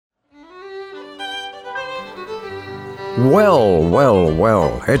Well, well,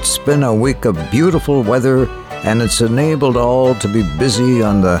 well, it's been a week of beautiful weather, and it's enabled all to be busy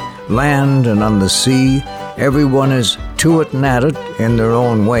on the land and on the sea. Everyone is to it and at it in their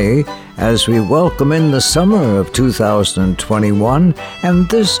own way as we welcome in the summer of 2021, and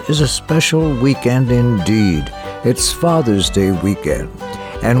this is a special weekend indeed. It's Father's Day weekend,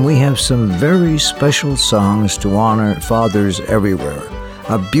 and we have some very special songs to honor fathers everywhere.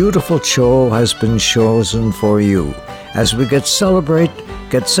 A beautiful show has been chosen for you. As we get set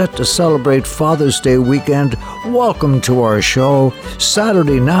to celebrate Father's Day weekend, welcome to our show,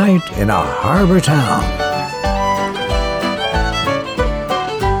 Saturday Night in a Harbor Town.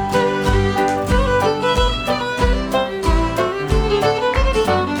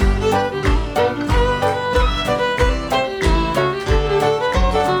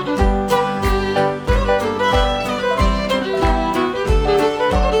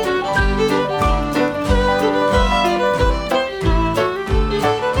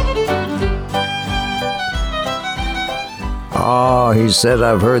 He said,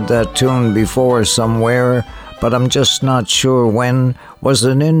 I've heard that tune before somewhere, but I'm just not sure when. Was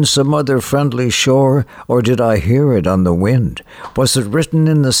it in some other friendly shore, or did I hear it on the wind? Was it written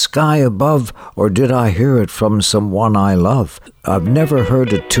in the sky above, or did I hear it from someone I love? I've never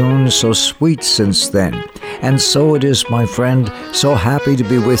heard a tune so sweet since then. And so it is, my friend, so happy to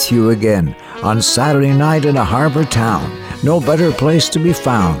be with you again on Saturday night in a harbor town. No better place to be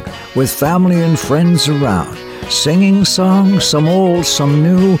found, with family and friends around. Singing songs, some old, some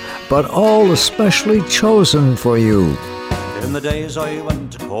new, but all especially chosen for you. In the days I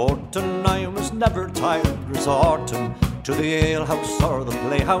went to court, and I was never tired resorting to the alehouse or the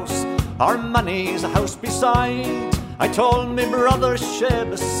playhouse, or many's a house beside. I told me brother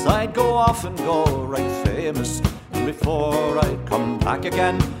Seamus I'd go off and go right famous, and before I'd come back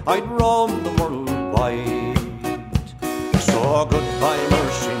again I'd roam the world wide. So goodbye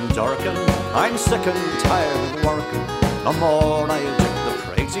Mersheen Durkin, I'm sick and tired of working. No more I'll take the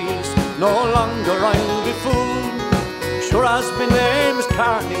praises, no longer I'll be fooled. Sure as my name is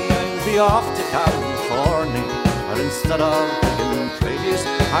Carney, I'll be off to California, but instead of digging praises,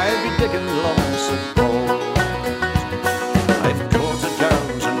 I'll be digging lumps of gold. I've courted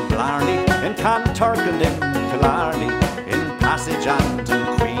girls in Blarney, in Canturk and in Killarney, in Passage and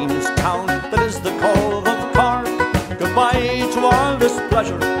in Queenstown, that is the Cove of Cork. Goodbye to all this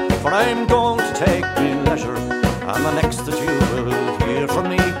pleasure, for I'm going to take me leisure, and the next that you will hear from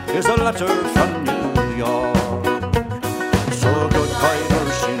me is a letter from New York. So goodbye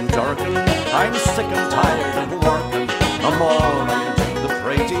Mersheen Durkin, I'm sick and tired of working. No more I'll take the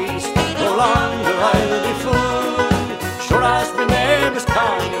praises, no longer I'll be fooled. Sure as my name is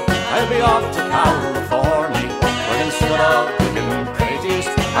Carney, I'll be off to California, but instead of digging praises,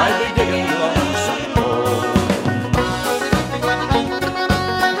 I'll be digging lumps of gold.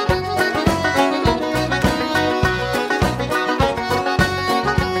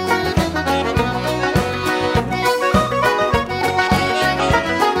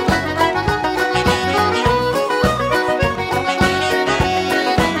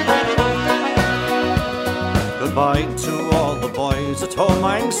 Goodbye to all the boys at home,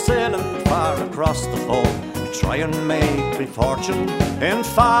 I'm sailing far across the foam to try and make me fortune in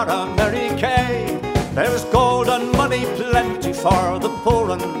far America. There's gold and money plenty for the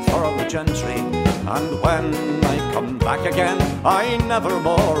poor and for the gentry, and when I come back again I never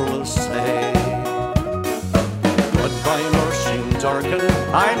more will say. Goodbye Mersheen Durkin,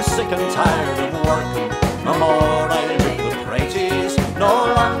 I'm sick and tired of working. No more I'll dig the praises, no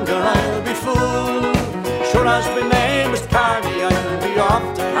longer I'll be fooled. Sure as my name is Carney, I'll be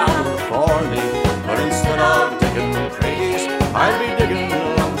off to California, but instead of digging praises, I'll be digging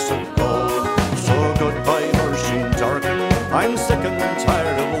lumps of gold. So goodbye Mersheen Durkin, I'm sick and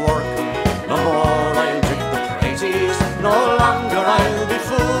tired of working. No more I'll dig the praises, no longer I'll be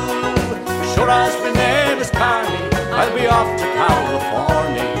fooled. Sure as my name is Carney, I'll be off to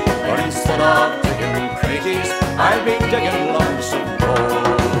California, but instead of digging praises, I'll be digging lumps of gold.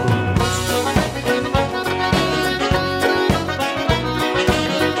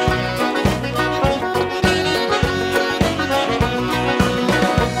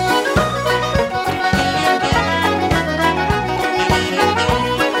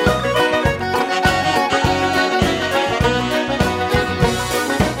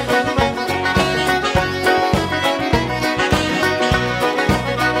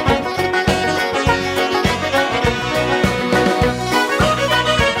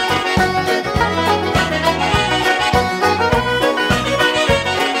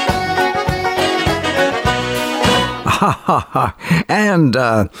 And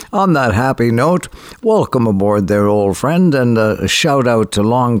on that happy note, welcome aboard there, old friend, and a shout out to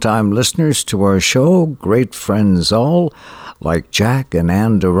long-time listeners to our show, great friends all, like Jack and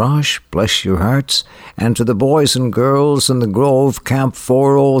Ann DeRoche, bless your hearts, and to the boys and girls in the Grove Camp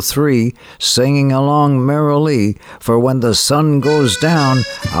 403, singing along merrily, for when the sun goes down,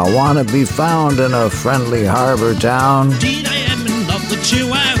 I want to be found in a friendly harbor town. Indeed I am in love with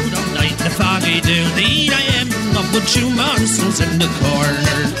you out all night in the foggy dew. Indeed I am in love with you, morsels in the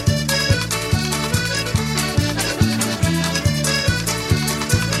corner.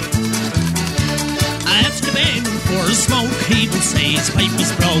 For a smoke, he will say his pipe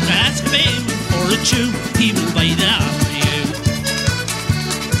is broke. Ask him for a chew, he will bite it off for you.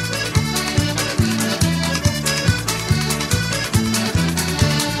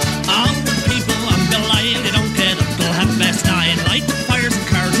 All the people on Belle-Isle, they don't get up till 9:30. Light the fires in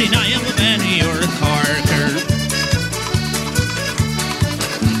Cartine Isle with any or a Corker.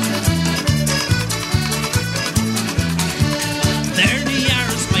 There they are,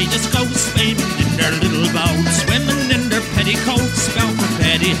 as by the scouts, swimming in their little boats, swimming in their petticoats, bound for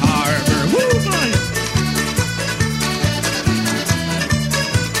Petty Harbour. Woo, boy!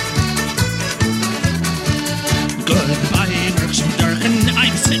 Goodbye, Merchant Durkin,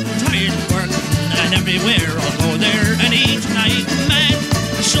 I'm sitting tired of working, and everywhere I'll go there and eat tonight. Man,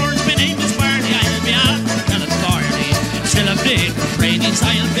 the shore's my name is Barney, I'll be out in California. Still a big Brady's,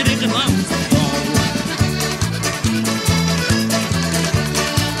 I'll be in the mountains to go.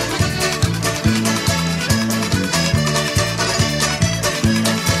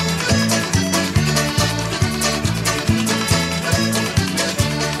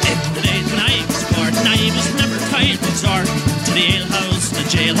 To the alehouse, the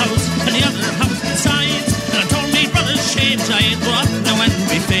jailhouse, and the other house besides. And I told me brother's shames I'd go up now and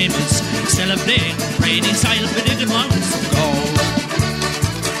be famous. Celebrate Brady's, I'll be digging once to go.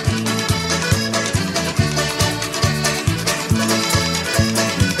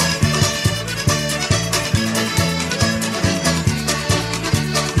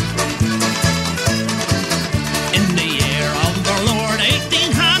 In the year of our Lord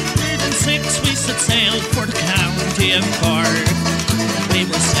 1806, we set sail for the county of Cork. We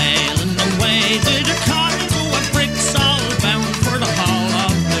were sailing away to the cargo of bricks, all bound for the Hall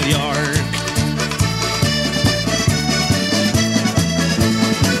of New York.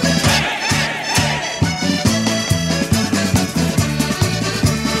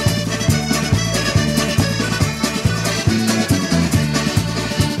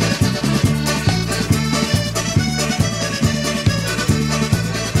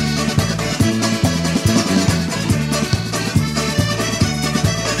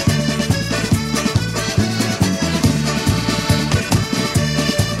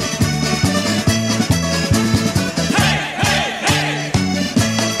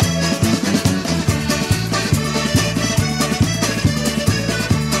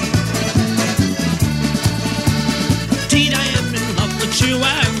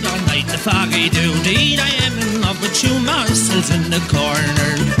 Foggy do, indeed I am in love with you, morsels in the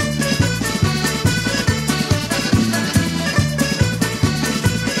corner.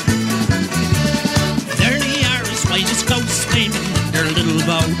 There they are, as white as ghosts, swimming in their little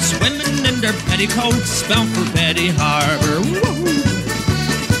boats, swimming in their petticoats, bound for Petty Harbour. Woo-hoo.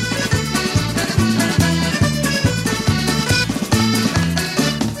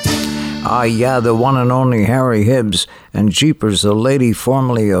 Ah, yeah, the one and only Harry Hibbs, and Jeepers, a lady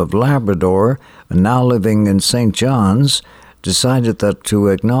formerly of Labrador and now living in St. John's, decided that to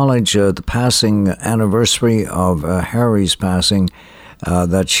acknowledge the passing anniversary of Harry's passing,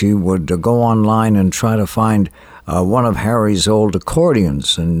 that she would go online and try to find one of Harry's old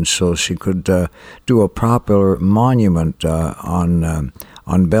accordions, and so she could do a proper monument on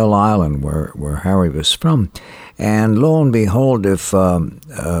Belle Island, where Harry was from. And lo and behold, if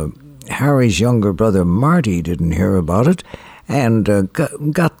Harry's younger brother Marty didn't hear about it, and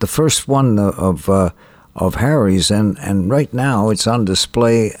got the first one of Harry's, and right now it's on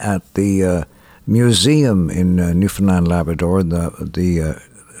display at the museum in Newfoundland, Labrador, the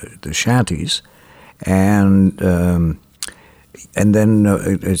shanties, and then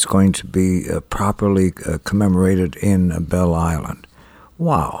it's going to be properly commemorated in Belle Island.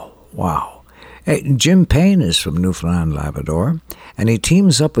 Wow. Hey, Jim Payne is from Newfoundland, Labrador, and he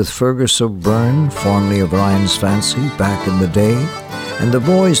teams up with Fergus O'Byrne, formerly of Ryan's Fancy, back in the day, and the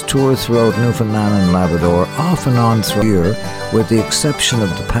boys tour throughout Newfoundland and Labrador, off and on through the year, with the exception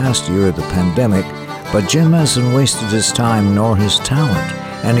of the past year, the pandemic, but Jim hasn't wasted his time nor his talent,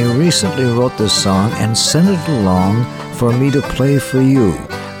 and he recently wrote this song and sent it along for me to play for you.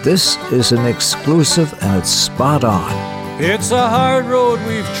 This is an exclusive, and it's spot on. It's a hard road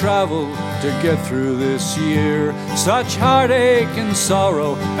we've traveled to get through this year. Such heartache and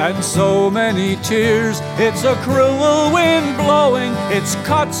sorrow and so many tears. It's a cruel wind blowing, it's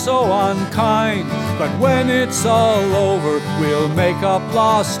cut so unkind. But when it's all over, we'll make up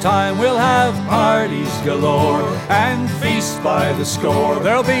lost time. We'll have parties galore and feasts by the score.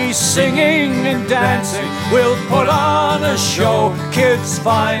 There'll be singing and dancing, we'll put on a show. Kids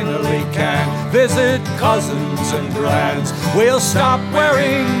finally can visit cousins and grands. We'll stop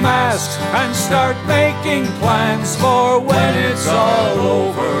wearing masks and start making plans for when it's all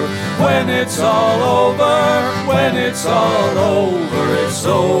over. When it's all over, when it's all over, it's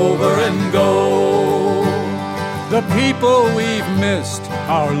over and go. The people we've missed,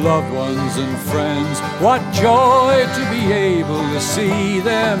 our loved ones and friends, what joy to be able to see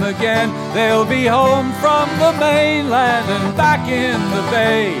them again. They'll be home from the mainland and back in the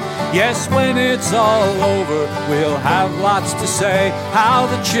bay. Yes, when it's all over, we'll have lots to say. How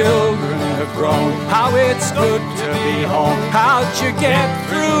the children have grown, how it's good to be home. How'd you get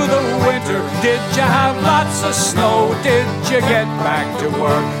through the winter? Did you have lots of snow? Did you get back to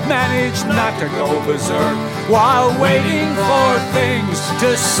work? Manage not to go berserk while waiting for things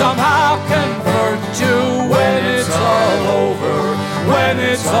to somehow convert to when it's all over. When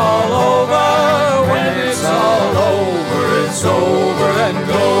it's all over, when it's all over, it's over and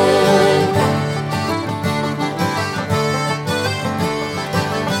go.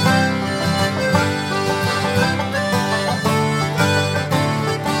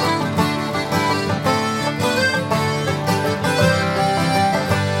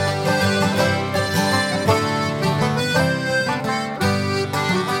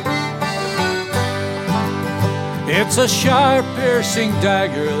 It's a sharp, piercing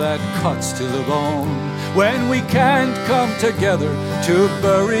dagger that cuts to the bone. When we can't come together to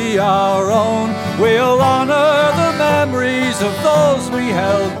bury our own, we'll honor the memories of those we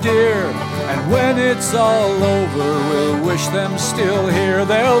held dear. And when it's all over, we'll wish them still here.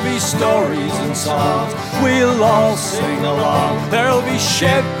 There'll be stories and songs, we'll all sing along. There'll be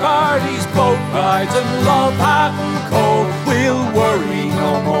shed parties, boat rides, and love hot and cold. We'll worry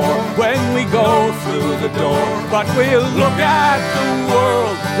no more when we go through the door, but we'll look at the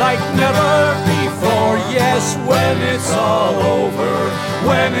world like never before. Yes, when it's all over,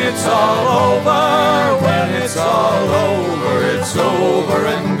 when it's all over, when it's all over, it's over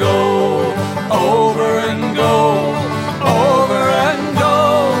and go, over and go, over and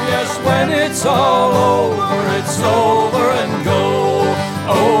go. Yes, when it's all over, it's over and go,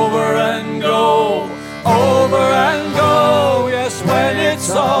 over and go, over and go. Yes, when it's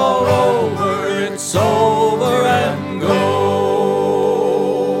all over, it's over and go.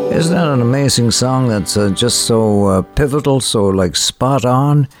 Isn't that an amazing song that's just so pivotal, so like spot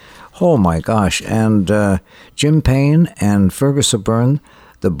on? Oh my gosh. And Jim Payne and Fergus O'Byrne,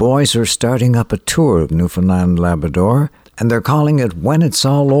 the boys are starting up a tour of Newfoundland and Labrador, and they're calling it When It's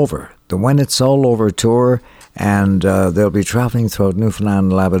All Over. The When It's All Over tour, and they'll be traveling throughout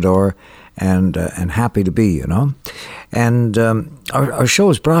Newfoundland and Labrador, and happy to be, you know. And our show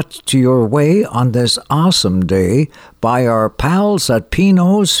is brought to your way on this awesome day by our pals at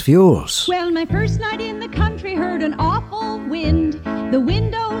Pinot's Fuels. Well, my first night in the country heard an awful wind. The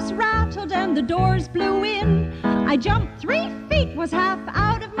windows rattled and the doors blew in. I jumped 3 feet, was half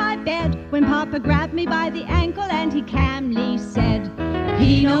out of my bed, when Papa grabbed me by the ankle and he calmly said,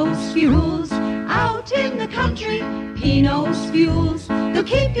 Pinot's Fuels, out in the country. Pinot's Fuels, they'll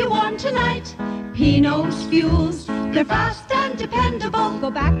keep you warm tonight. Pinot's Fuels, they're fast and dependable. Go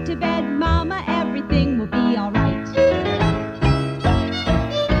back to bed, Mama, everything will be all right.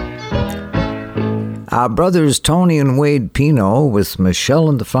 Our brothers Tony and Wade Pino, with Michelle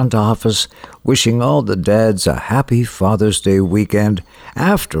in the front office, wishing all the dads a happy Father's Day weekend.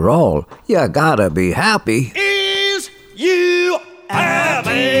 After all, you gotta be happy. Is you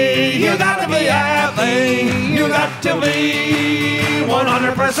happy? You gotta be happy. You got to be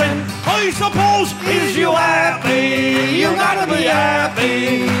 100%. I suppose, is you happy? You gotta be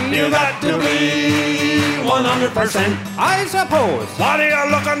happy. You got to be 100%. I suppose. What are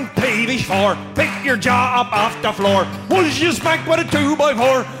you looking peevish for? Pick your jaw up off the floor. Was you smacked with a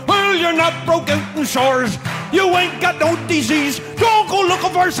 2x4? Well, you're not broke out in sores. You ain't got no disease. Don't go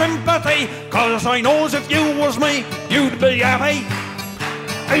looking for sympathy, 'cause I knows if you was me, you'd be happy.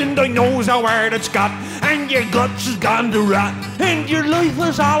 And I knows how hard it's got, and your guts has gone to rot, and your life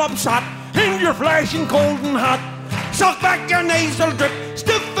is all upset, and you're flashing cold and hot. Suck back your nasal drip,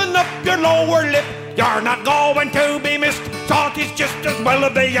 stiffen up your lower lip, You're not going to be missed. Thought it's just as well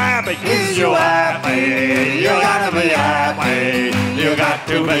to be happy. Is you happy? You gotta be happy. You got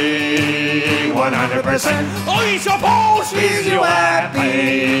to be 100%. I suppose. Is you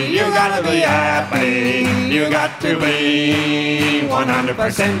happy? You gotta be happy. You got to be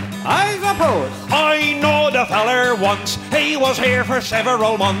 100%. I suppose. I know the feller once. He was here for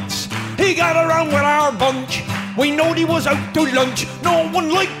several months. He got around with our bunch. We knowed he was out to lunch. No one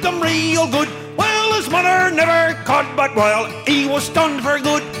liked him real good. Well, his mother never could, but well, he was stunned for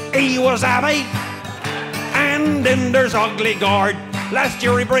good. He was happy. And then there's ugly Gord. Last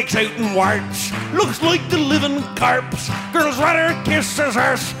year he breaks out in warts. Looks like the living corpse. Girls rather kiss his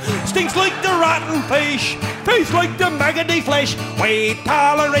arse. Stinks like the rotten fish. Tastes like the maggoty flesh. We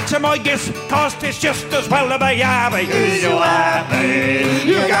tolerate him, I guess, 'cause it's just as well to be happy. Is you happy?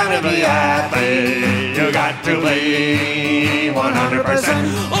 You gotta be happy. You got to be 100%.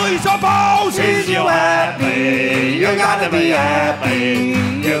 I suppose. Is you happy? You gotta be happy.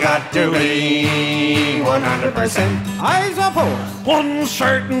 You got to be 100%. I suppose. One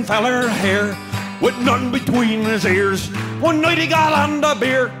certain feller here, with none between his ears. One night he got on the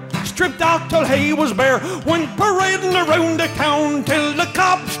beer, stripped out till he was bare. Went parading around the town till the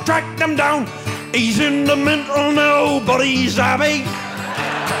cops tracked him down. He's in the mental now, but he's happy.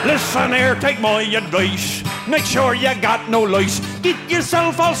 Listen here, take my advice. Make sure you got no lice. Get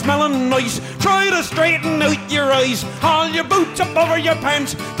yourself all smelling nice. Try to straighten out your eyes. Haul your boots up over your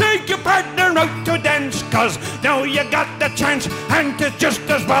pants. Take your partner out to dance. 'Cause now you got the chance. And it's just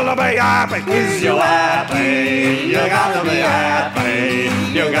as well to be happy. Is you happy? You gotta be happy.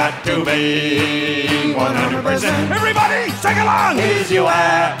 You got to be 100%. Everybody, sing along. Is you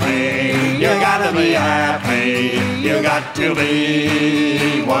happy? You gotta be happy. You got to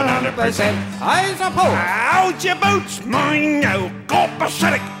be 100%. I suppose. Out your boots, mine now. Go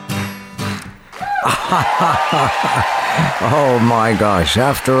Pacific. Oh my gosh,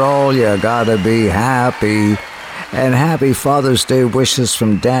 after all, you gotta be happy. And happy Father's Day wishes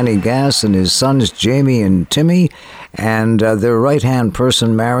from Danny Gass and his sons Jamie and Timmy, and their right-hand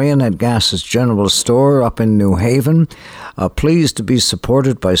person Marion at Gass's General Store up in New Haven. Pleased to be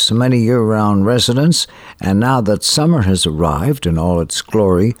supported by so many year-round residents, and now that summer has arrived in all its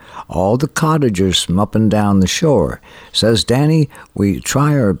glory, all the cottagers from up and down the shore. Says Danny, we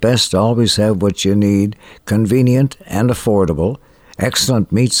try our best to always have what you need, convenient and affordable.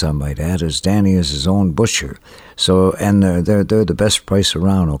 Excellent meats, I might add, as Danny is his own butcher. So, and they're the best price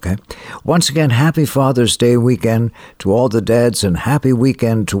around, okay? Once again, happy Father's Day weekend to all the dads, and happy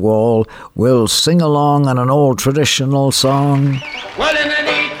weekend to all. We'll sing along on an old traditional song. Well, in a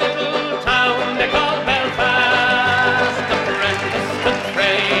neat little town they call Belfast, apprentice to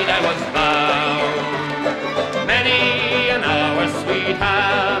trade I was bound. Many an hour sweet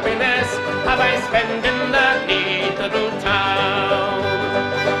happiness have I spent in that neat little town.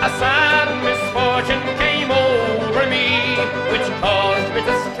 A sad misfortune came over me, which caused me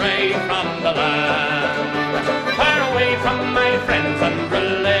to stray from the land. Far away from my friends and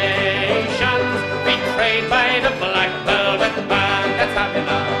relations, betrayed by the black velvet band. That's happy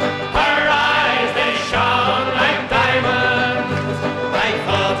now. Her eyes, they shone like diamonds. I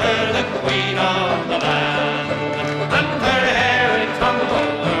thought her the queen of the land. And her hair, it hung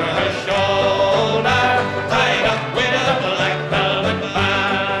over her shoulder, tied up with a black velvet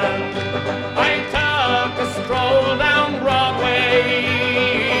band. I took a stroll down Broadway,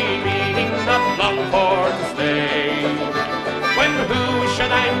 meaning not long for to stay. When who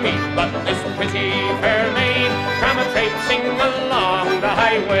should I meet but this pretty fair maid, come a traipsing along the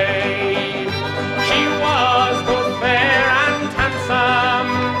highway. She was both fair and handsome.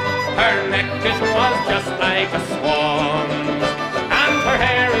 Her neck it was just like a swan's, and her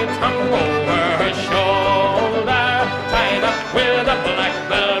hair it hung over her shoulder, tied up with a black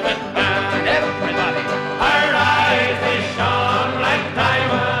velvet band. Everybody, her eyes they shone like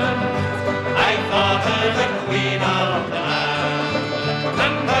diamonds. I thought her the queen of the land.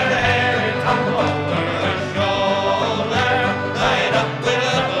 And her hair it hung over her shoulder, tied up with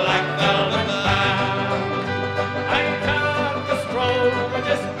a black velvet band. I took a stroll with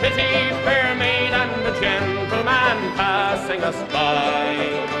this pretty fair maid and a gentleman passing us by.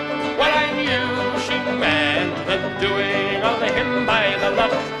 Well, I knew she meant the doing of him by the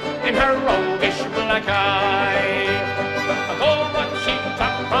lot in her roguish black eye. Oh, but she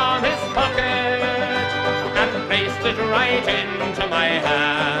took from his pocket and placed it right into my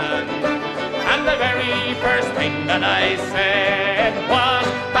hand. And the very first thing that I said was,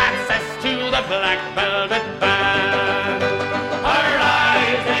 access to the black velvet band. Her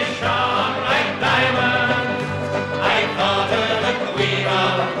eyes, they shone like diamonds. I thought her the queen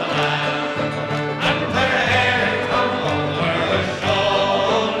of the land.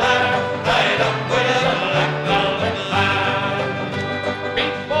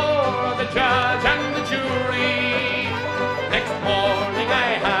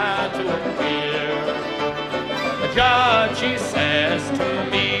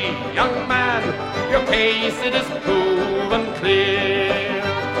 peace it is proven clear.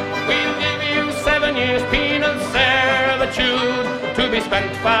 We'll give you 7 years penal servitude to be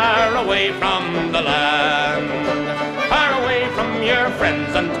spent far away from the land, far away from your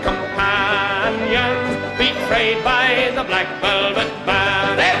friends and companions, betrayed by the black velvet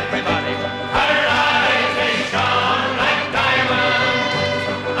band. Everybody, our eyes they shone like diamonds,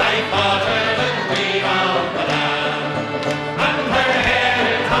 like water the queen of the land, and her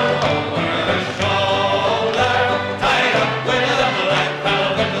hair hung over her shoulder, tied up with a black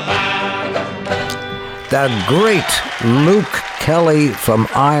velvet band. That great Luke Kelly from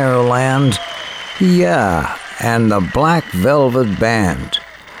Ireland, yeah, and the Black Velvet Band.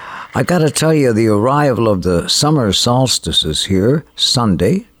 I gotta tell you, the arrival of the summer solstice is here,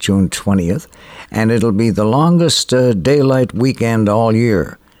 Sunday, June 20th, and it'll be the longest daylight weekend all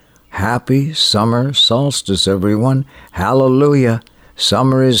year. Happy summer solstice, everyone. Hallelujah.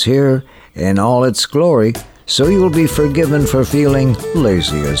 Summer is here in all its glory, so you'll be forgiven for feeling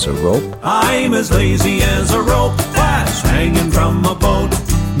lazy as a rope. I'm as lazy as a rope that's hanging from a boat,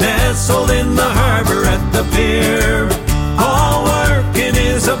 nestled in the harbor at the pier. All working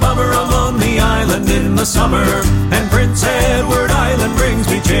is a bummer. I'm on the island in the summer, and Prince Edward Island brings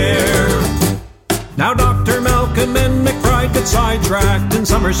me cheer. Now Dr. Malcolm and McBride got sidetracked in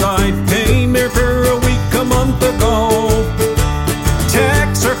Summerside, came here for a week a month ago.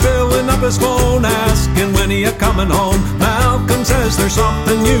 Texts are filling up his phone, asking when he coming home. Malcolm says there's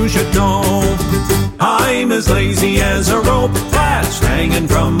something you should know. I'm as lazy as a rope that's hanging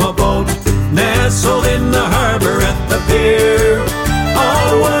from a boat, nestled in the harbor at the pier.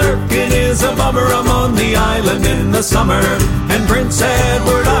 All working is a bummer. I'm on the island in the summer, and Prince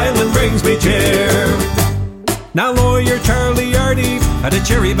Edward Island brings me cheer. Now lawyer Charlie Arty at a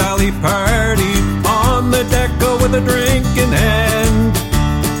Cherry Valley party, on the deck with a drink in hand.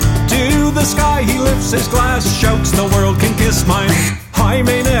 To the sky he lifts his glass, shouts the world can kiss mine, I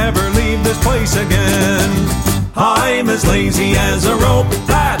may never leave this place again. I'm as lazy as a rope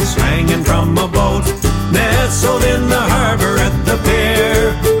that's hanging from a boat, nestled in the harbor at the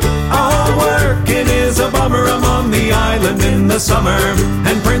pier. All working is a bummer. I'm on the island in the summer,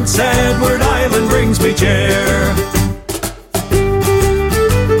 and Prince Edward Island brings me cheer.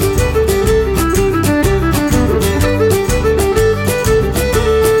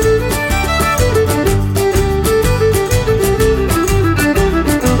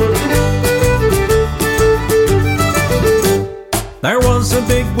 There was a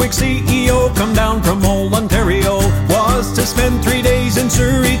bigwig CEO come down from old Ontario, was to spend 3 days in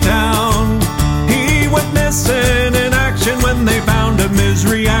Surrey town. He went missing in action when they found him. His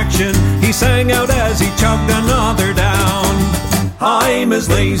reaction, he sang out as he chugged another down. I'm as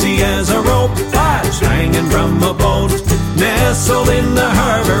lazy as a rope that's hanging from a boat, nestled in the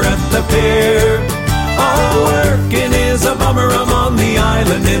harbor at the pier. All working is a bummer. I'm on the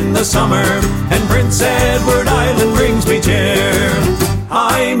island in the summer, and Prince Edward Island brings me cheer.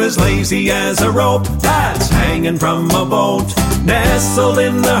 I'm as lazy as a rope that's hanging from a boat, nestled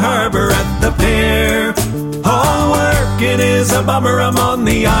in the harbor at the pier. All working is a bummer. I'm on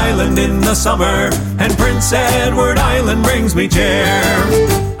the island in the summer, and Prince Edward Island brings me cheer.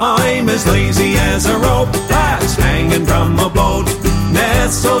 I'm as lazy as a rope that's hanging from a boat,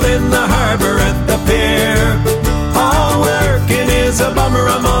 nestled in the harbor at the pier. All working is a bummer.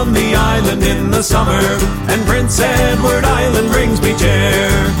 I'm on the island in the summer, and Prince Edward Island brings me cheer.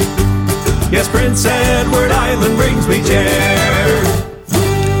 Yes, Prince Edward Island brings me cheer.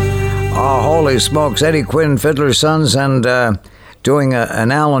 Oh, holy smokes, Eddie Quinn, Fiddler's Sons, and doing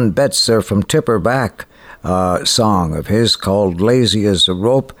an Alan Betts there from Tipperback song of his called Lazy as a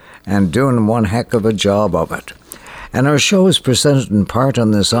Rope, and doing one heck of a job of it. And our show is presented in part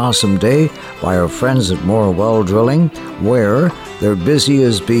on this awesome day by our friends at Moore Well Drilling, where they're busy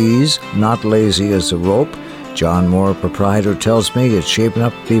as bees, not lazy as a rope. John Moore, proprietor, tells me it's shaping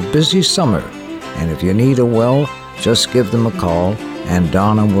up to be a busy summer. And if you need a well, just give them a call, and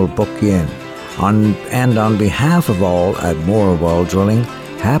Donna will book you in. On behalf of all at Moore Well Drilling,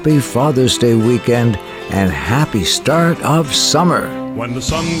 happy Father's Day weekend and happy start of summer. When the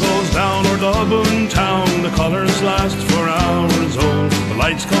sun goes down o'er Dublin town, the colours last for hours old. The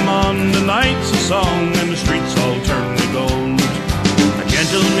lights come on, the night's a song, and the streets all turn to gold. A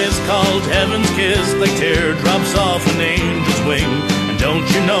gentle mist called heaven's kiss, like teardrops off an angel's wing. And don't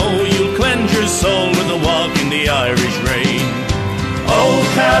you know you'll cleanse your soul with a walk in the Irish rain. Oh,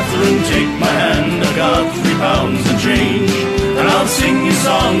 Catherine, take my hand, I got £3 and change, and I'll sing you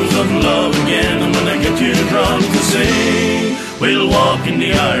songs of love again. And when I get too drunk to sing, we'll walk in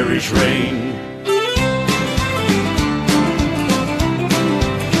the Irish rain.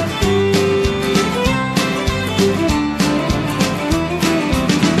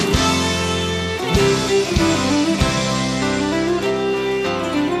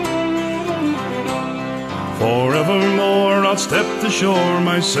 stepped ashore,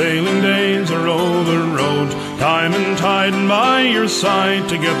 my sailing days are over. Rowed time and tide, and by your side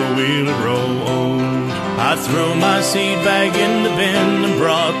together we'll row. I threw my seed bag in the bin and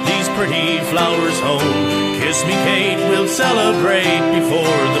brought these pretty flowers home. Kiss me, Kate, we'll celebrate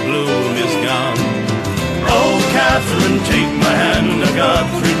before the bloom is gone. Oh, Catherine, take my hand, I've got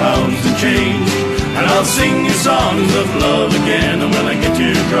 £3 and change, and I'll sing you songs of love again. And when I get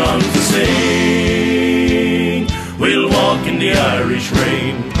too drunk to sing, we'll walk in the Irish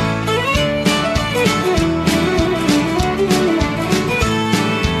rain.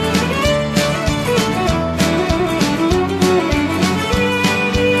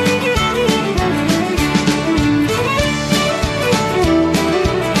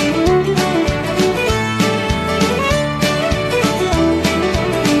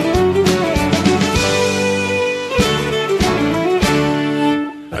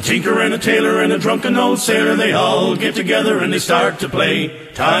 A tinker and a tailor and a drunken old sailor, they all get together and they start to play.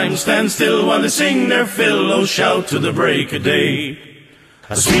 Time stands still while they sing their fill, oh shout to the break of day.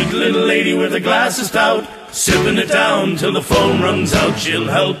 A sweet little lady with a glass of stout, sipping it down till the foam runs out. She'll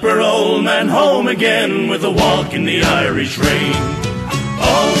help her old man home again with a walk in the Irish rain.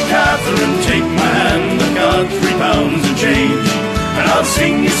 Oh, Catherine, take my hand, I've got £3 and change, and I'll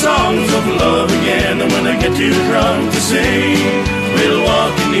sing you songs of love again. And when I get too drunk to sing, we'll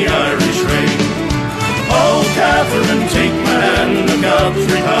walk in the Irish rain. Oh, Catherine, take my hand, I've got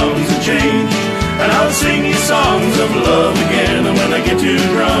 £3 and change, and I'll sing you songs of love again. And when I get too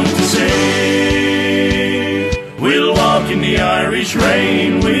drunk to sing, we'll walk in the Irish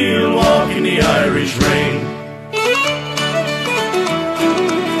rain, we'll walk in the Irish rain.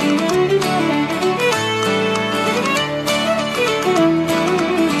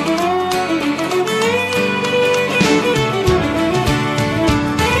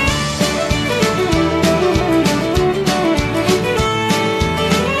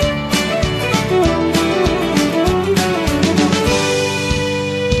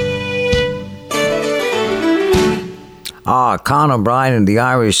 Con O'Brien and the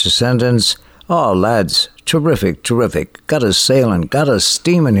Irish Descendants. Oh, lads, terrific, terrific. Got us sailing, got us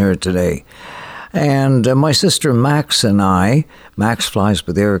steaming here today. And my sister Max and I, Max flies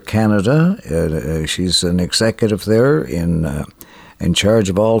with Air Canada. She's an executive there in charge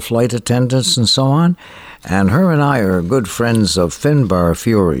of all flight attendants and so on. And her and I are good friends of Finbar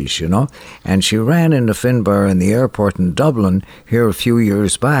Furies, you know. And she ran into Finbar in the airport in Dublin here a few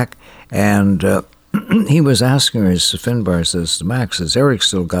years back. And he was asking her, Finbar says to Max, has Eric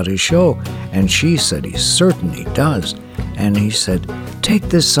still got his show? And she said, he certainly does. And he said, take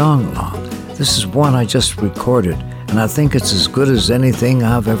this song along. This is one I just recorded, and I think it's as good as anything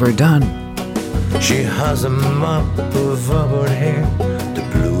I've ever done. She has a mop of auburn hair, the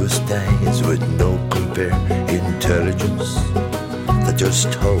bluest eyes with no compare, intelligence that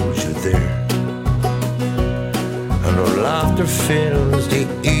just holds you there. And her laughter fills the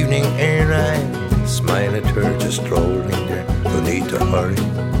evening air. I smile at her just strolling there. No need to hurry,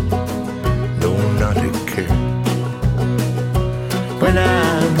 no, not a care. When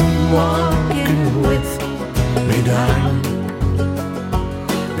I'm walking with me darling,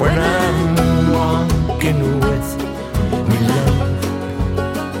 when I'm walking with me love,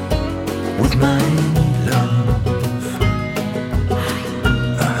 with my love.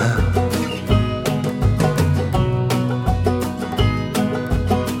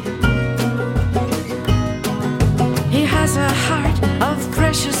 He has a heart of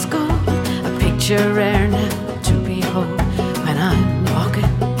precious gold, a picture rare now to behold. When I'm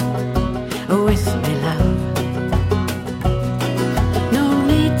walking with me love, no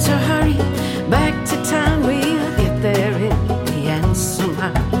need to hurry back to town, we'll get there in the end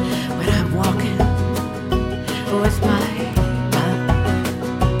somehow. When I'm walking with my love,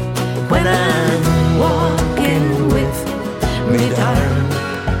 when I'm walking with me darling,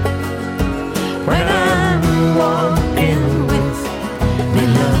 when I'm walking with me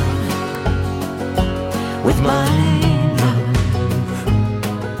love,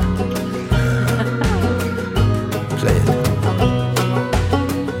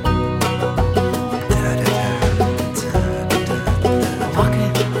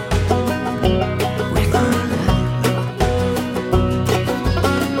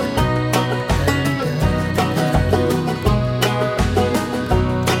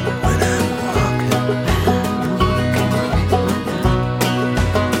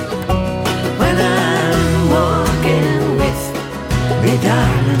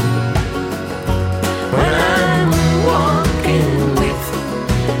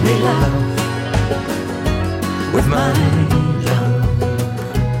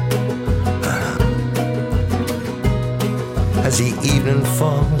 As the evening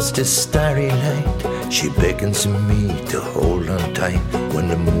falls to starry night, she beckons me to hold on tight when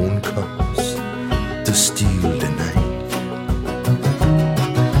the moon comes to steal the night.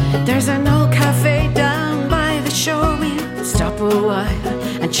 There's an old cafe down by the shore. We'll stop a while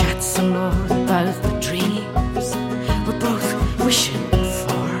and chat some more about the dreams we're both wishing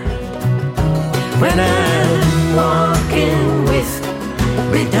for. When I'm walking with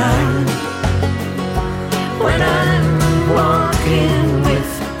me darling, when I'm walking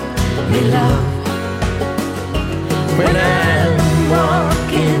with me love, when I'm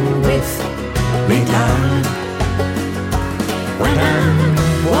walking with me darling, when I'm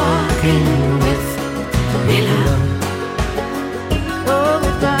walking with me love, oh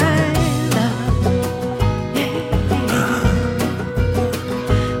with my love, yeah.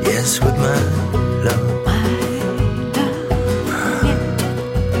 Yes, with my love,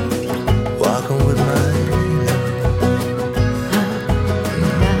 walking with my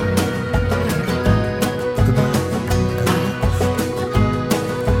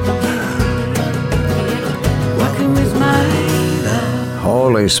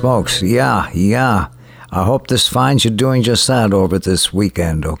Holy smokes, yeah. I hope this finds you doing just that over this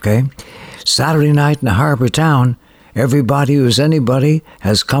weekend, okay? Saturday night in the harbor town, everybody who's anybody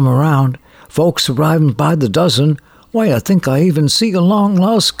has come around. Folks arriving by the dozen. Why, I think I even see a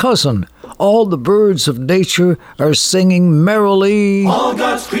long-lost cousin. All the birds of nature are singing merrily. All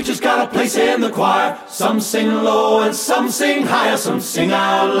God's creatures got a place in the choir. Some sing low and some sing higher. Some sing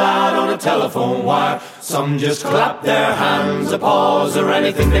out loud on a telephone wire. Some just clap their hands, applause, or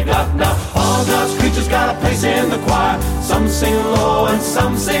anything they got now. All God's creatures got a place in the choir. Some sing low and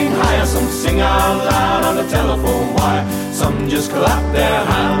some sing higher. Some sing out loud on a telephone wire. Some just clap their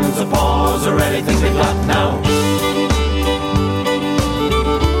hands, applause, or anything they got now.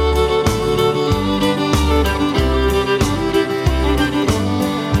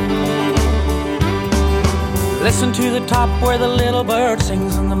 Listen to the top where the little bird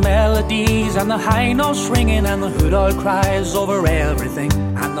sings, and the melodies and the high notes ringing, and the hood owl cries over everything,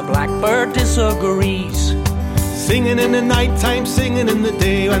 and the blackbird disagrees. Singing in the night time, singing in the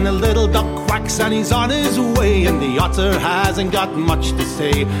day, when the little duck quacks and he's on his way, and the otter hasn't got much to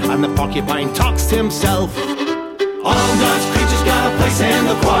say, and the porcupine talks to himself. All God's creatures got a place in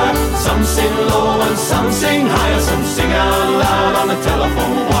the choir. Some sing low and some sing higher. Some sing out loud on the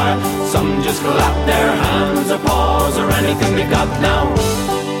telephone wire. Some just clap their hands, applause, or anything they got now.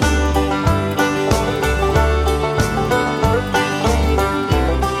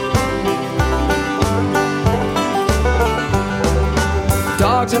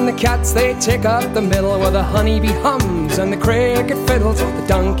 Dogs and the cats, they take up the middle, where the honeybee hums and the cricket fiddles, the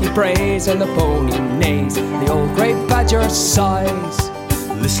donkey brays and the pony neighs, the old grey badger sighs.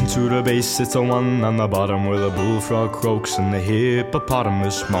 Listen to the bass, it's a one on the bottom, where the bullfrog croaks and the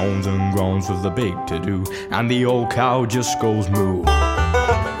hippopotamus moans and groans with the big to-do, and the old cow just goes moo.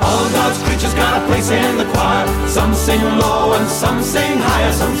 All God's creatures got a place in the choir. Some sing low and some sing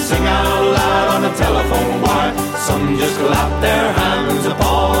higher. Some sing out loud on a telephone wire. Some just clap their hands,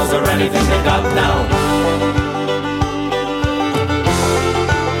 applause, or anything they got now.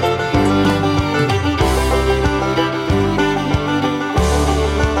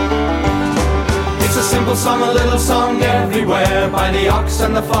 Simple song, a little song everywhere, by the ox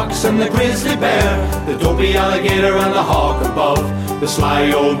and the fox and the grizzly bear, the dopey alligator and the hawk above, the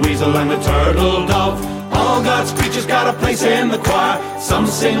sly old weasel and the turtle dove. All God's creatures got a place in the choir. Some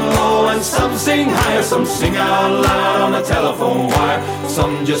sing low and some sing higher. Some sing out loud on a telephone wire.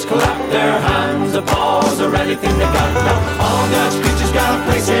 Some just clap their hands, applause, or anything they got now. All God's creatures got a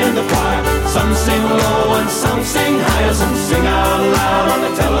place in the choir. Some sing low and some sing higher. Some sing out loud on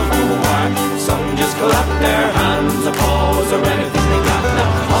a telephone wire. Some just clap their hands, applause, or anything they got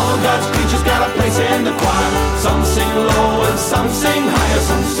now. All God's creatures got a place in the choir. Some sing low and some sing higher.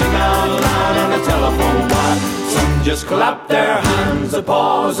 Some sing out loud on a telephone wire. Some just clap their hands,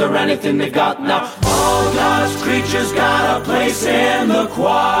 applause, or anything they got now. All God's creatures got a place in the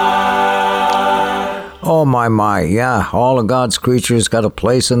choir. Oh, my, yeah. All of God's creatures got a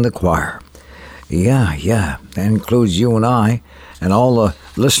place in the choir. Yeah. That includes you and I, and all the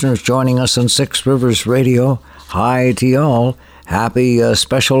listeners joining us on Six Rivers Radio. Hi to y'all. Happy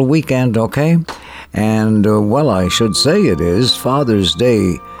special weekend, okay? And, well, I should say it is Father's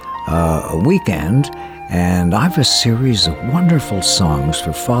Day weekend, and I have a series of wonderful songs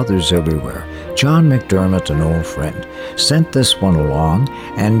for fathers everywhere. John McDermott, an old friend, sent this one along,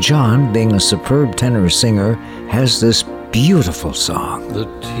 and John, being a superb tenor singer, has this beautiful song. The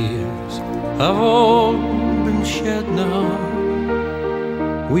tears have all been shed now.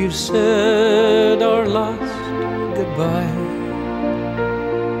 We've said our last goodbye.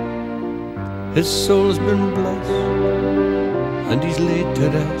 His soul's been blessed, and he's laid to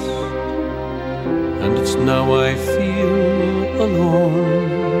rest, and it's now I feel alone.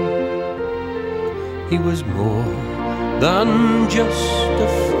 He was more than just a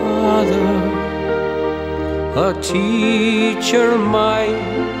father, a teacher, my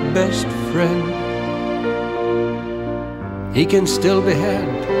best friend. He can still be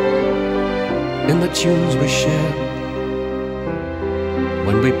heard in the tunes we shared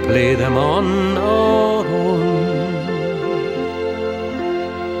when we play them on our own.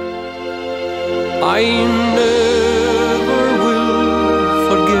 I never will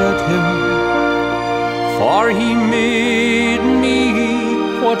forget him, for he made me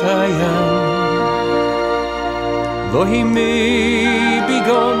what I am. Though he may be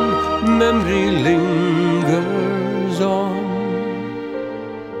gone, memory lingers on,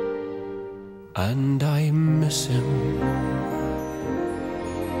 and I miss him,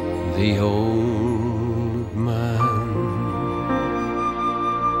 the old man.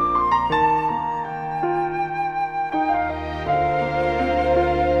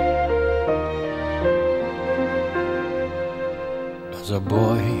 As a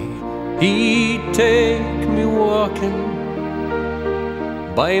boy, he'd take me walking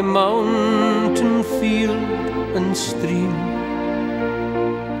by mountain, field and stream,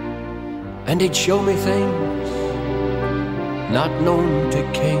 and he'd show me things not known to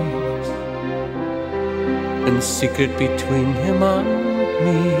kings, in secret between him and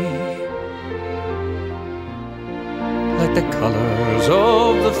me, like the colors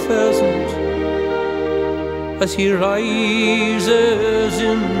of the pheasant as he rises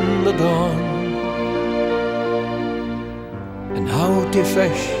in the dawn, and how to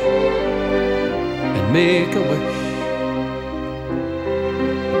fish and make a wish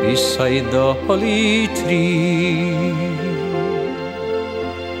beside the holly tree.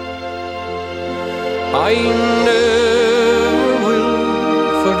 I never will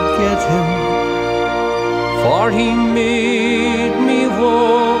forget him, for he made me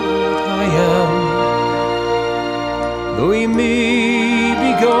what I am. Though he may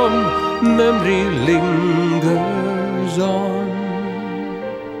be gone, memory lingers on,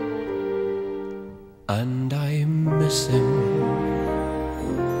 and I miss him,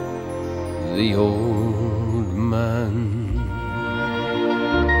 the old man.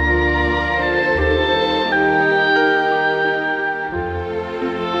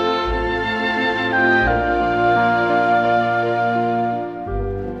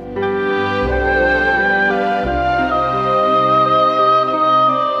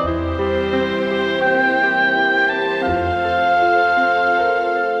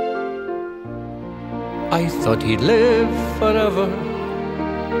 I thought he'd live forever.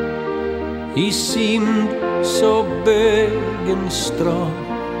 He seemed so big and strong,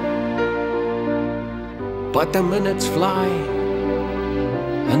 but the minutes fly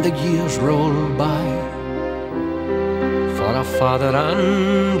and the years roll by for a father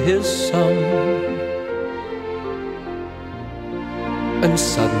and his son. And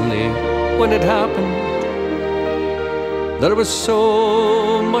suddenly, when it happened, there was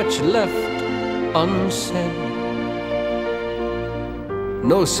so much left unsaid.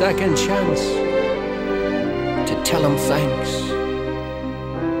 No second chance to tell him thanks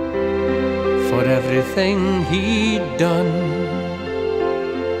for everything he'd done.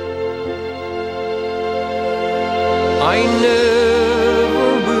 I never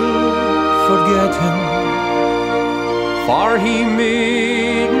will forget him, for he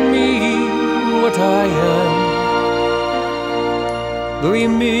made me what I am. Though he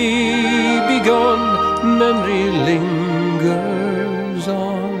may be gone, memory lingers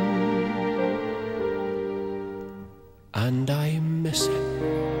on, and I miss him,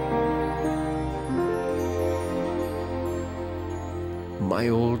 my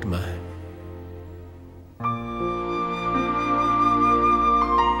old man.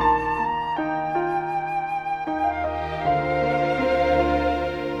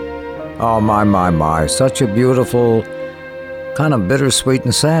 Oh, my. Such a beautiful, kind of bittersweet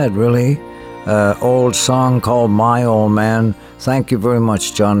and sad, really, old song called My Old Man. Thank you very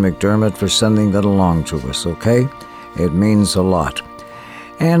much, John McDermott, for sending that along to us, okay? It means a lot.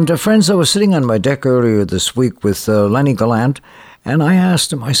 And friends, I was sitting on my deck earlier this week with Lenny Gallant, and I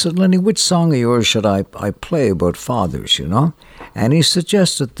asked him, I said, Lenny, which song of yours should I play about fathers, you know? And he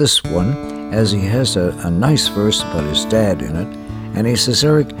suggested this one, as he has a nice verse about his dad in it. And he says,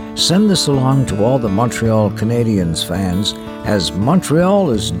 Eric, send this along to all the Montreal Canadiens fans, as Montreal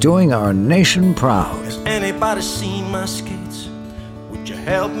is doing our nation proud. Has anybody seen my skates? Would you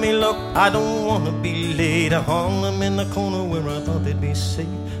help me look? I don't want to be late. I hung them in the corner where I thought they'd be safe.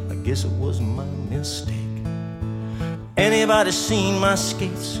 I guess it was my mistake. Anybody seen my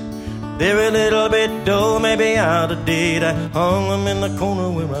skates? They're a little bit dull, maybe out of date. I hung them in the corner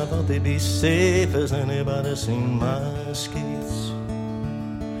where I thought they'd be safe. Has anybody seen my skates?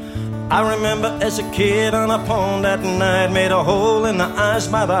 I remember as a kid on a pond at night, made a hole in the ice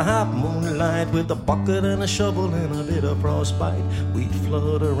by the half moonlight. With a bucket and a shovel and a bit of frostbite, we'd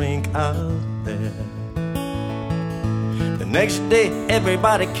flood a rink out there. The next day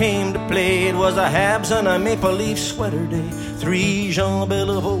everybody came to play. It was a Habs and a Maple Leaf sweater day. 3 Jean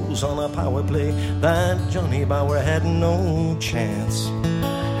Beliveaux on a power play. That Johnny Bauer had no chance.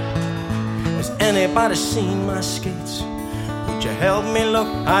 Has anybody seen my skates? Would you help me look?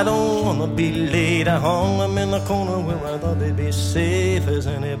 I don't wanna be late. I hung them in the corner where I thought they'd be safe. Has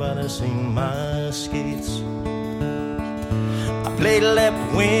anybody seen my skates? I played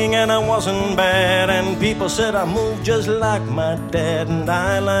left wing and I wasn't bad, and people said I moved just like my dad. And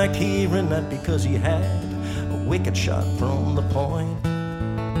I like hearing that because he had a wicked shot from the point.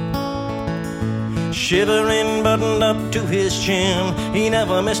 Shivering, buttoned up to his chin, he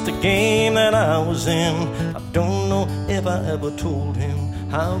never missed a game that I was in. I don't know if I ever told him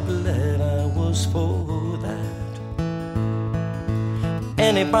how glad I was for that.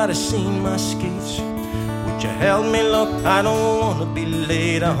 Anybody seen my skates? Would you help me look? I don't wanna be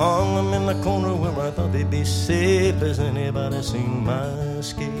late. I hung them in the corner where I thought they'd be safe. Has anybody seen my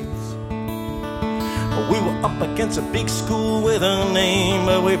skates? We were up against a big school with a name,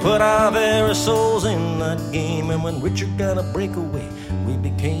 but we put our very souls in that game. And when Richard got a breakaway, we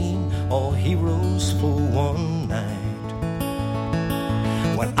became all heroes for one night.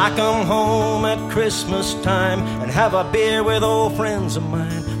 When I come home at Christmas time and have a beer with old friends of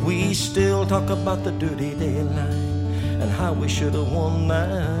mine, we still talk about the dirty daylight and how we should have won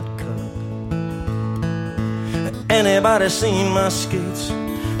that cup. Anybody seen my skates?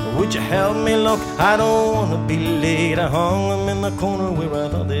 Would you help me look? I don't wanna be late. I hung them in the corner where I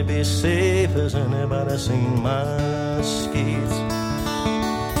thought they'd be safe. Has anybody seen my skates?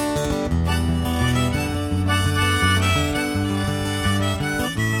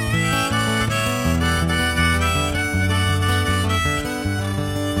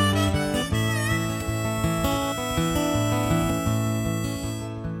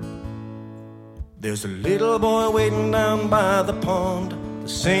 There's a little boy waiting down by the pond, the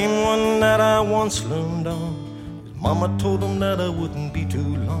same one that I once learned on. His mama told him that I wouldn't be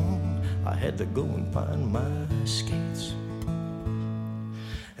too long. I had to go and find my skates.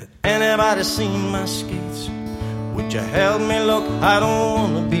 Has anybody seen my skates? Would you help me look? I don't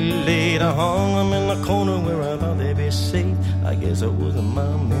wanna be late. I hung them in the corner where I thought they'd be safe. I guess it wasn't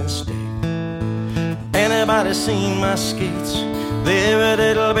my mistake. Anybody seen my skates? They're a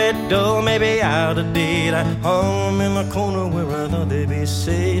little bit dull, maybe out of date. I hung them in the corner where I thought they'd be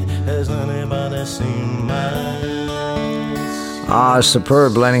safe. Has anybody seen mine?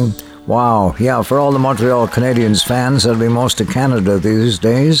 Superb, Lenny. Wow. Yeah, for all the Montreal Canadiens fans, that'll be most of Canada these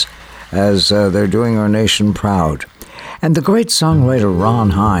days, as they're doing our nation proud. And the great songwriter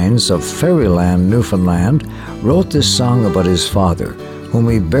Ron Hines of Fairyland, Newfoundland, wrote this song about his father, whom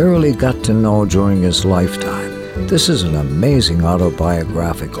he barely got to know during his lifetime. This is an amazing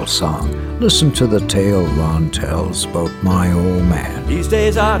autobiographical song. Listen to the tale Ron tells about my old man. These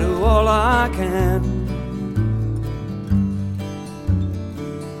days I do all I can,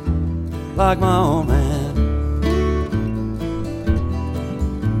 like my old man.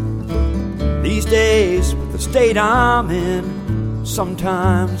 These days, with the state I'm in,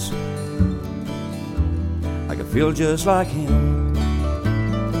 sometimes I can feel just like him.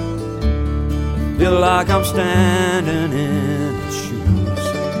 Feel like I'm standing in his shoes,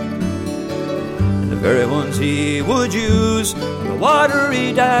 and the very ones he would use, the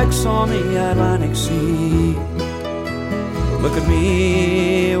watery decks on the Atlantic Sea. Look at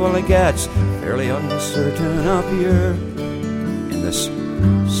me, well it gets fairly uncertain up here in this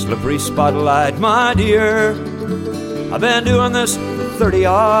slippery spotlight, my dear. I've been doing this for 30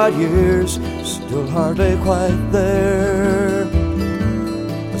 odd years, still hardly quite there.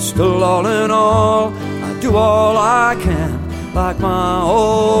 Still, all in all, I do all I can, like my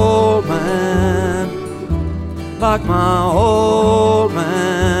old man, like my old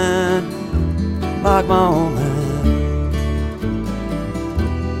man, like my old man.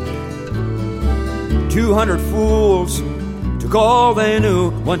 200 fools took all they knew,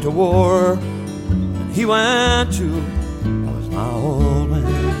 went to war, and he went too. I was my old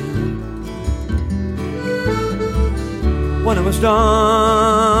man. When it was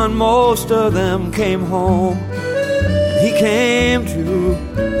done, most of them came home. And he came to,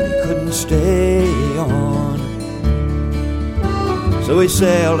 but he couldn't stay on. So he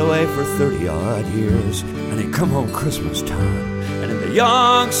sailed away for 30-odd years, and he come home Christmas time. And in the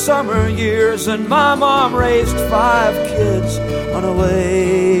young summer years, and my mom raised 5 kids on a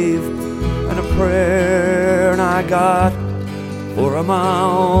wave and a prayer, and I got for a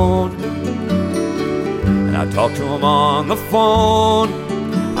mound. And I talked to him on the phone.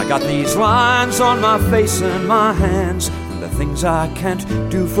 I got these lines on my face and my hands, and the things I can't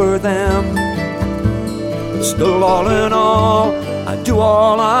do for them. But still, all in all, I do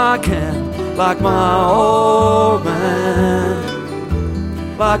all I can, like my old man,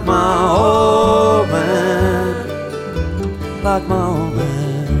 like my old man, like my old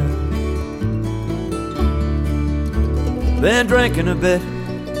man. Been drinking a bit,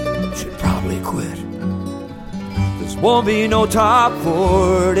 should probably quit. This won't be no top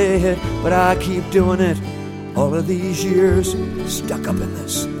 40 hit, but I keep doing it all of these years, stuck up in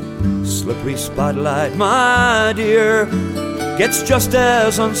this slippery spotlight, my dear. Gets just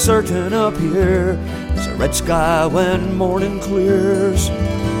as uncertain up here as a red sky when morning clears.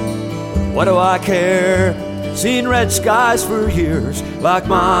 But what do I care? Seen red skies for years, like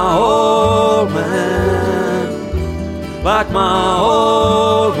my old man, like my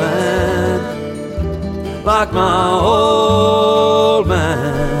old man, like my old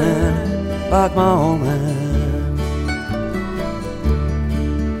man, like my old man.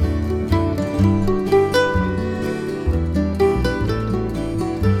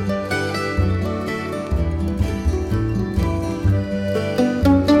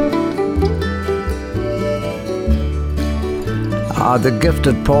 The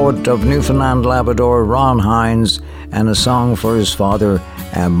gifted poet of Newfoundland Labrador, Ron Hines, and a song for his father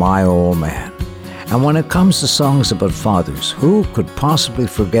and my old man. And when it comes to songs about fathers, who could possibly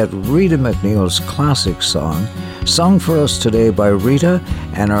forget Rita McNeil's classic song, sung for us today by Rita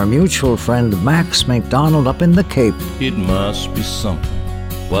and our mutual friend Max McDonald up in the Cape. It must be something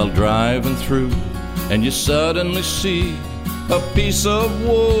while driving through, and you suddenly see a piece of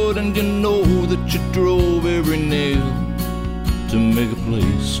wood, and you know that you drove every nail to make a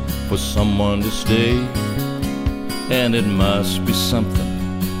place for someone to stay. And it must be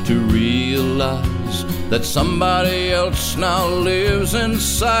something to realize that somebody else now lives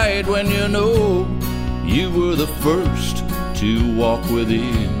inside, when you know you were the first to walk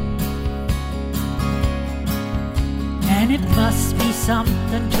within. And it must be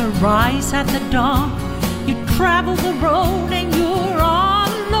something to rise at the dawn. You travel the road and you're all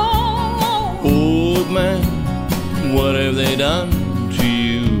alone. Old man, what have they done to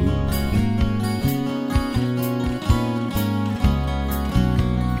you?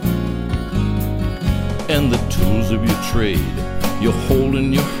 And the tools of your trade you hold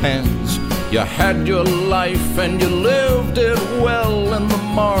in your hands. You had your life and you lived it well, and the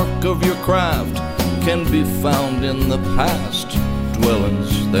mark of your craft can be found in the past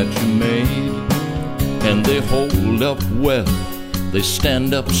dwellings that you made. And they hold up well, they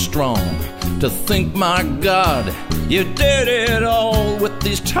stand up strong. To think, my God, you did it all with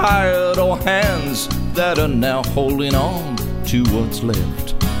these tired old hands that are now holding on to what's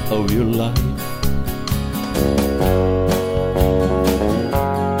left of your life.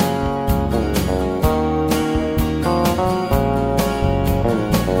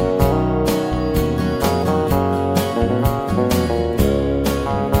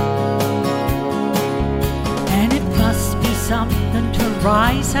 And it must be something to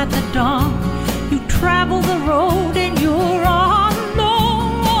rise at the dawn. You travel the road and you're all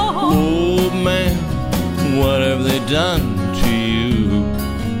alone. Old man, what have they done to you?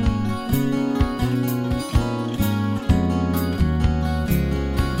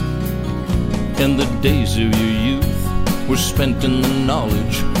 And the days of your youth were spent in the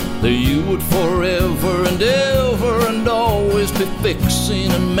knowledge that you would forever and ever and always be fixing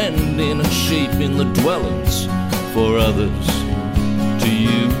and mending and shaping the dwellings for others to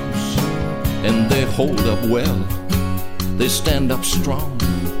use. And they hold up well, they stand up strong.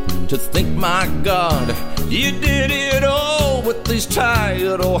 To think, my God, you did it all with these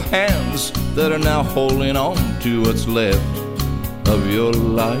tired old hands that are now holding on to what's left of your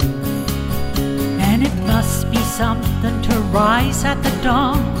life. And it must be something to rise at the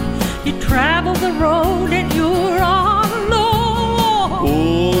dawn. You travel the road and you're all alone.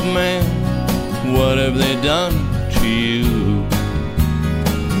 Old man, what have they done to you?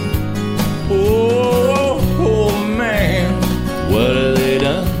 Oh, man, what have they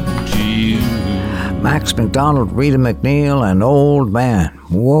done to you? Max McDonald, Rita McNeil, and Old Man.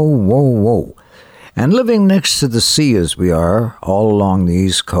 Whoa, whoa, whoa. And living next to the sea as we are, all along the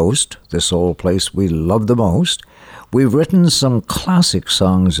East Coast, this old place we love the most, we've written some classic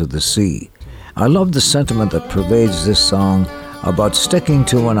songs of the sea. I love the sentiment that pervades this song, about sticking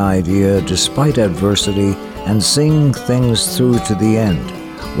to an idea despite adversity and seeing things through to the end.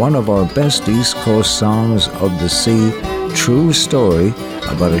 One of our best East Coast songs of the sea, true story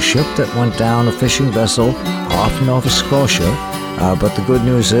about a ship that went down a fishing vessel off Nova Scotia, but the good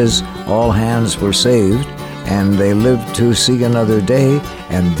news is all hands were saved and they lived to see another day,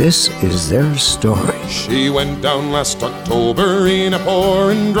 and this is their story. She went down last October in a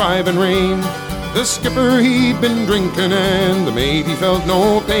pouring driving rain. The skipper, he'd been drinking and the mate, he felt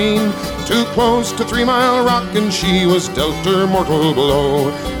no pain. Too close to 3 Mile Rock and she was dealt her mortal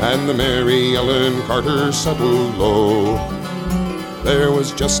blow, and the Mary Ellen Carter settled low. There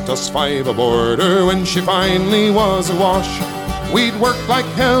was just us 5 aboard her when she finally was awash. We'd worked like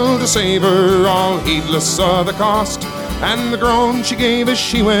hell to save her, all heedless of the cost. And the groan she gave as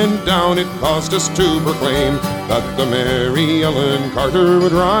she went down, it caused us to proclaim that the Mary Ellen Carter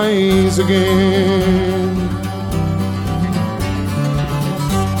would rise again.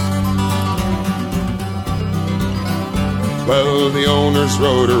 Well, the owners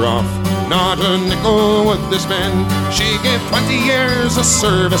rode her off, not a nickel would they spend. She gave 20 years of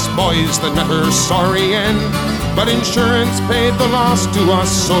service, boys, that met her sorry end. But insurance paid the loss to us,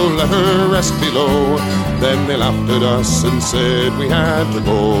 so let her rest below. Then they laughed at us and said we had to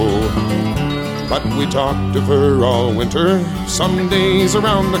go. But we talked of her all winter, some days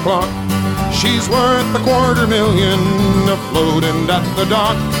around the clock. She's worth $250,000 afloat and at the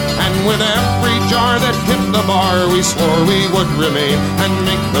dock. And with every jar that hit the bar, we swore we would remain and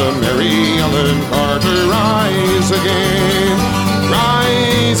make the Mary Ellen Carter rise again.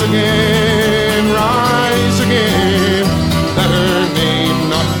 Rise again, rise again. Let her name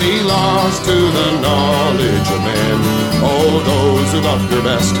not be lost to the knowledge of men. Oh, those who loved her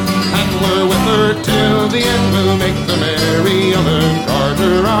best and were with her till the end will make the Mary Ellen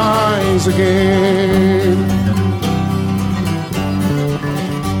Carter rise again.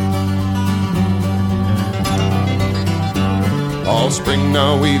 All spring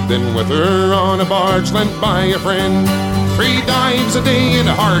now we've been with her on a barge lent by a friend. 3 dives a day in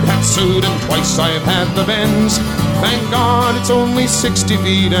a hard hat suit and twice I've had the bends. Thank God it's only 60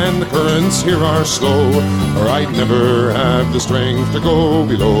 feet and the currents here are slow, or I'd never have the strength to go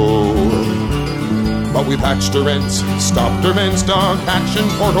below. But we patched her ends, stopped her men's dog hatch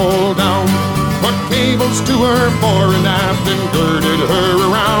and porthole down, put cables to her fore and aft and girded her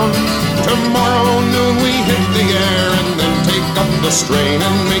around. Tomorrow noon we hit the air and then take up the strain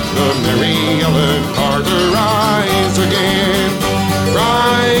and make the Mary Ellen Carter rise again.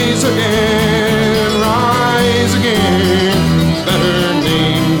 Rise again, rise again. Let her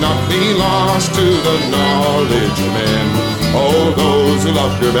name not be lost to the knowledge of men. Oh, those who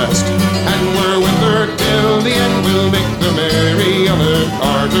loved her best and were with her till the end will make the Mary Ellen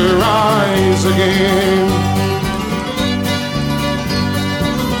Carter rise again.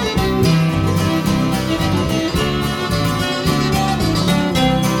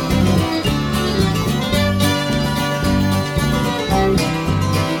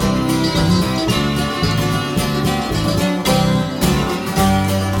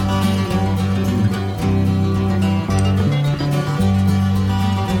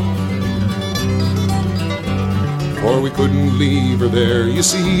 For we couldn't leave her there, you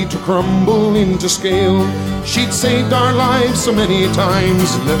see, to crumble into scale. She'd saved our lives so many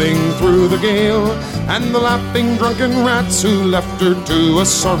times, living through the gale. And the laughing drunken rats who left her to a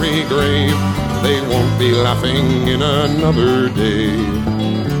sorry grave, they won't be laughing in another day.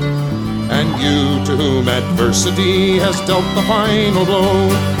 And you to whom adversity has dealt the final blow,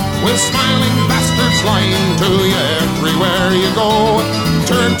 with smiling bastards lying to you everywhere you go,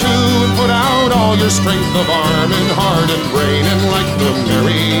 turn to and put out all your strength of arm and heart and brain, and like the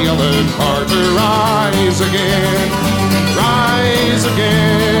Mary Ellen Carter rise again. Rise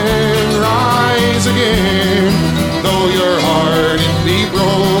again, rise again. Though your heart it be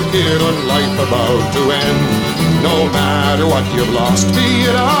broken on life about to end, no matter what you've lost, be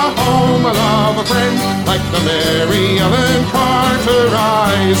it a home, a love, a friend, like the Mary Ellen Carter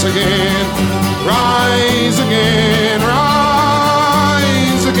rise again. Rise again,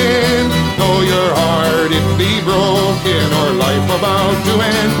 rise again. Though your heart it be broken or life about to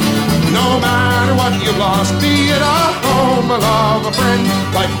end, no matter what you've lost, be it a home, a love, a friend,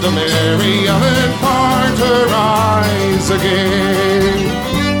 like the Mary Ellen Carter rise again.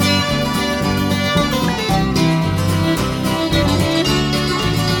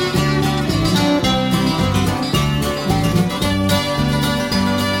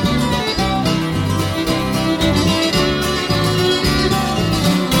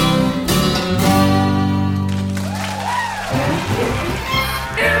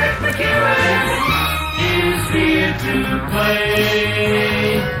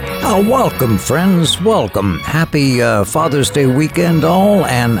 Welcome, friends. Welcome. Happy Father's Day weekend, all,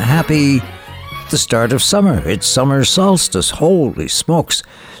 and happy the start of summer. It's summer solstice. Holy smokes.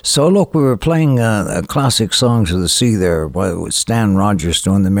 So, look, we were playing classic songs of the sea there with Stan Rogers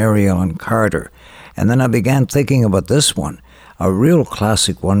doing the Mary Ellen Carter. And then I began thinking about this one, a real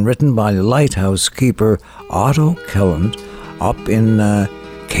classic one written by lighthouse keeper Otto Kelland up in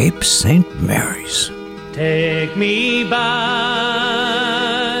Cape St. Mary's. Take me back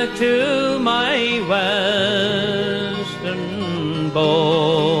to my western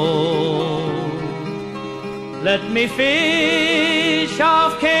boat. Let me fish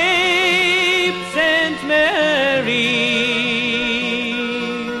off Cape St. Mary,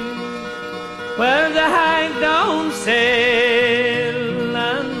 where the hagdown sail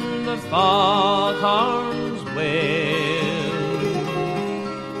and the foghorns wail,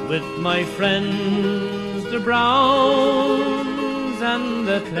 with my friends the Browns and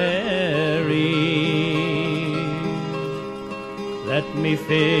the Clarys. Let me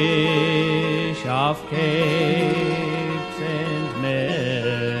fish off Cape St. Mary.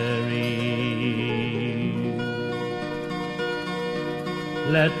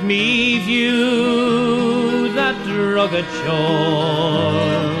 Let me view that rugged shore,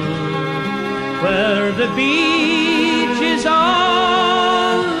 where the beach is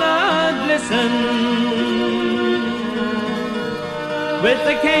all a-glisten, with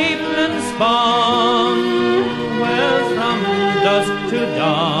the capeland spawn, where from dusk to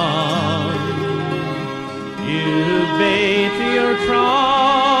dawn you bait your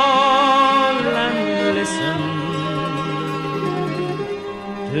trawl and listen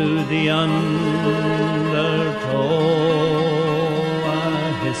to the undertow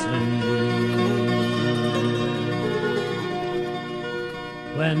a-hissing.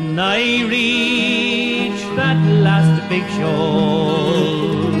 When I reach that last big shore,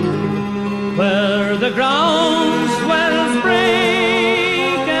 where the ground swells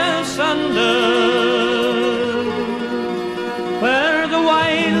break asunder, where the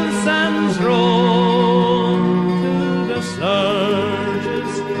wild sands roll to the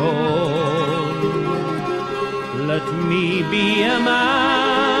surge's call, let me be a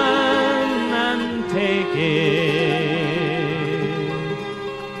man and take it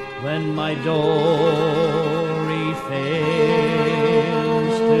when my dory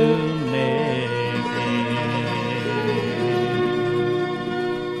fails to make it.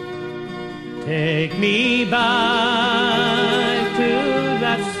 Take me back to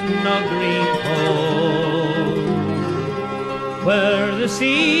that snug green cove, where the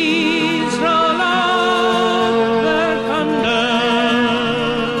seas roll off their thunder.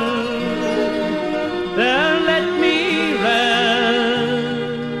 There let me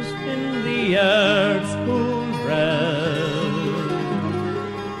rest in the earth's cool breast,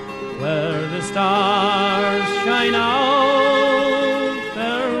 where the stars shine out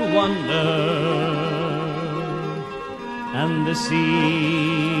their wonder, and the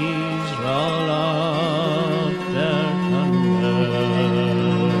seas roll off their thunder.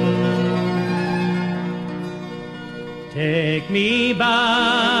 Take me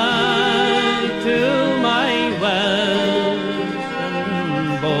back to my western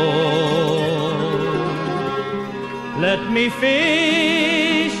boat. Let me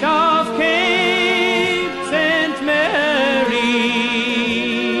fish off Cape St. Mary,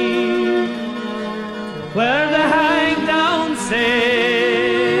 where the hagdown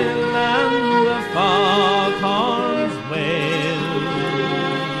sail and the foghorns wail,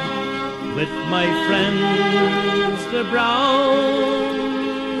 with my friends the Browns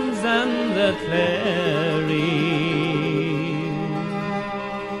and the Clarys.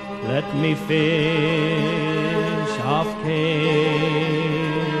 Let me fish off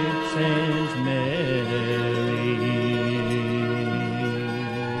Cape St. Mary.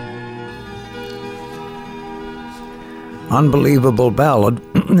 Unbelievable ballad,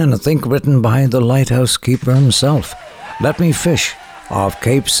 and I think written by the lighthouse keeper himself. Let me fish off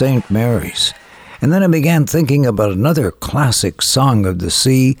Cape St. Mary's. And then I began thinking about another classic song of the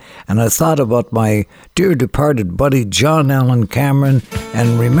sea, and I thought about my dear departed buddy John Allen Cameron,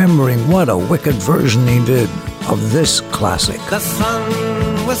 and remembering what a wicked version he did of this classic. The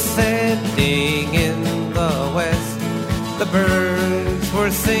sun was setting in the west, the birds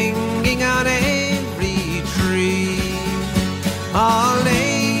were singing on every tree, all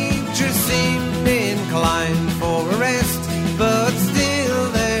nature seemed inclined for a rest, but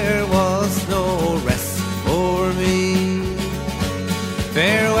still there was no rest for me.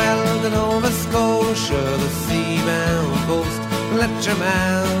 Farewell to Nova Scotia, the sea-bound coast, let your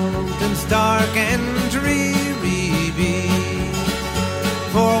mountains dark and dreary be.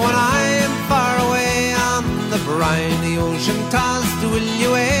 For when I am far away on the briny ocean tossed, will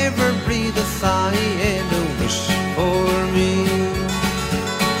you ever breathe a sigh and a wish for me?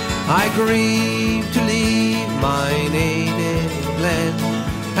 I grieve to leave my native land,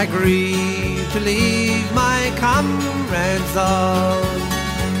 I grieve to leave my comrades all,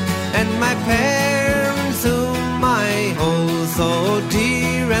 and my parents whom I hold so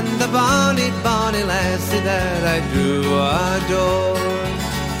dear, and the bonny, bonny lassie that I do adore.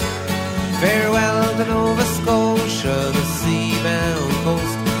 Farewell to Nova Scotia, the sea-bound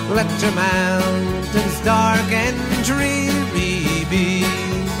coast, let your mountains dark and dreary be.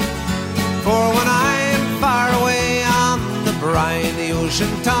 For when I am far away on the briny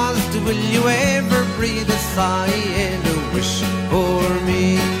ocean tossed, will you ever breathe a sigh and a wish for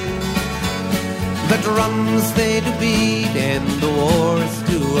me? The drums they do beat and the wars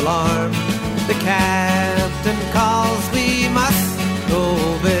do alarm, the captain calls, we must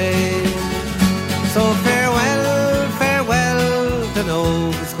obey. So farewell, farewell to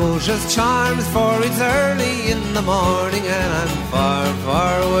Nova Scotia's charms, for it's early in the morning and I'm far,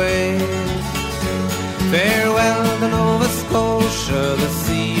 far away. Farewell to Nova Scotia, the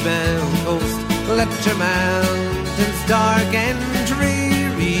sea-bound coast, let your mountains dark and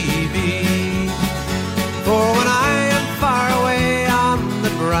dreary be. For when I am far away on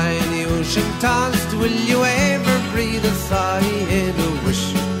the briny ocean tossed, will you ever breathe a sigh and a wish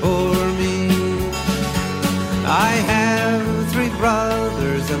for me? I have 3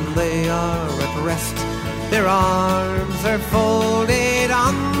 brothers and they are at rest, their arms are folded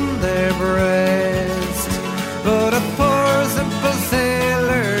on their breast. But a poor simple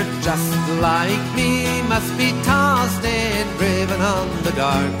sailor just like me must be tossed and driven on the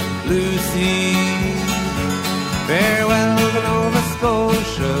dark blue sea. Farewell to Nova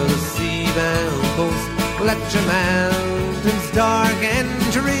Scotia, the sea-bound coast, let your mountains dark and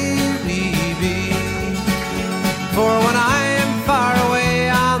dreary be. For when I am far away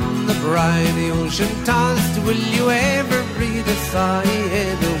on the briny ocean tossed, will you ever breathe a sigh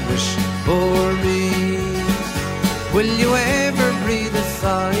and a wish for me? Will you ever breathe a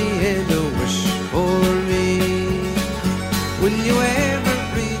sigh and a wish for me? Will you ever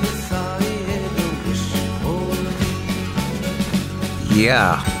breathe a sigh and a wish for me?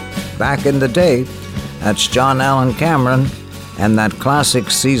 Yeah, back in the day, that's John Allen Cameron and that classic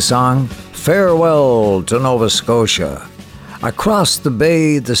sea song, Farewell to Nova Scotia. Across the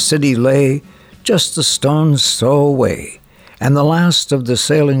bay the city lay, just a stone's throw away, and the last of the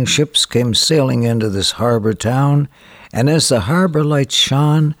sailing ships came sailing into this harbor town, and as the harbor lights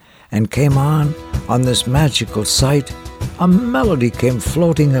shone and came on this magical sight, a melody came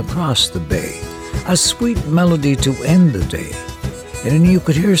floating across the bay, a sweet melody to end the day. And you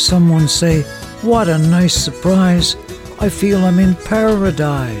could hear someone say, "What a nice surprise, I feel I'm in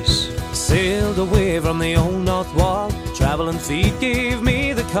paradise." Sailed away from the old north wall, traveling feet gave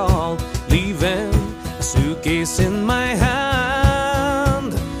me the call, leaving a suitcase in my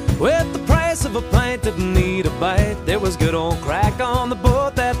hand. With the price of a pint, didn't need a bite. There was good old crack on the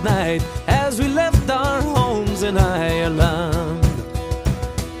boat that night as we left our homes in Ireland.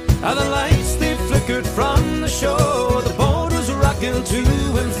 The lights, they flickered from the shore, the boat was rocking to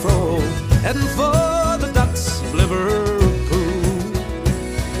and fro, heading for the docks of Liverpool.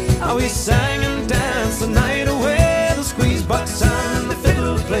 We sang and danced the night away, the squeeze box and the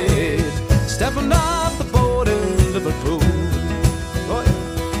fiddle played, stepping off the boat in Liverpool. Oh, yeah.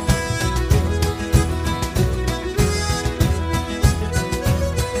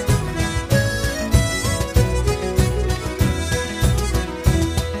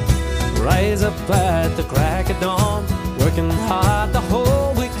 Rise up at the crack of dawn, working hard the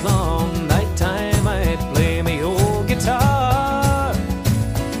whole week long. Nighttime I'd play me old guitar.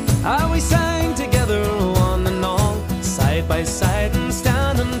 We sang together on and on, side by side and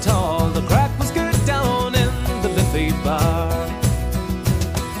standing tall. The crack was good down in the Liffey bar.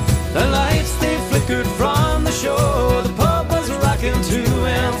 The lights, they flickered from the shore, the pub was rocking to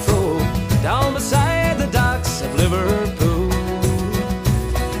and fro, down beside the docks of Liverpool.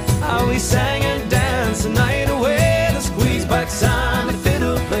 We sang and danced the night away, the squeeze box and the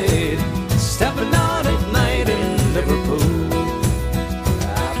fiddle played, stepping out at night in Liverpool.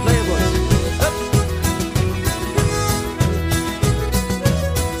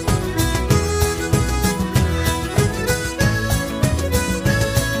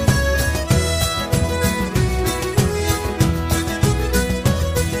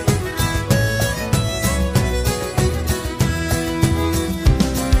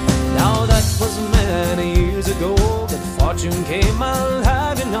 Fortune came, I'll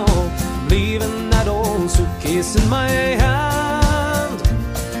have you know, leaving that old suitcase in my hand.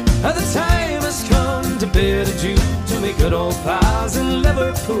 The time has come to bid adieu to me good old pals in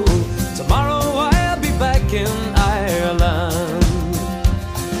Liverpool. Tomorrow I'll be back in Ireland.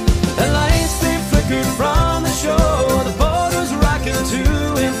 The lights they flickered from the shore, the boat was rocking to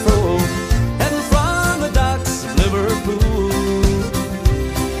and fro, heading from the docks of Liverpool.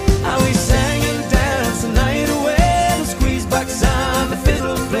 And we sang and danced the night away, the squeeze box and the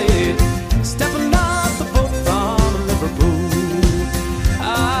fiddle played, stepping off the boat from Liverpool.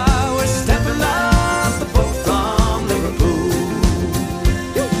 Ah, we're stepping off the boat from Liverpool.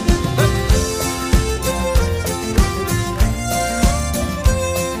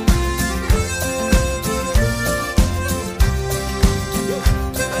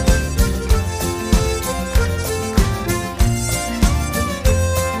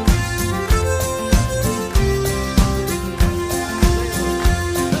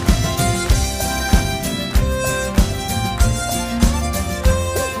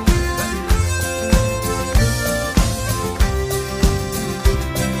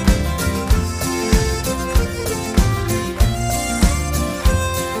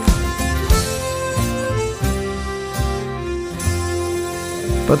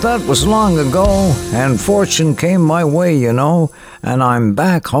 But that was long ago, and fortune came my way, you know, and I'm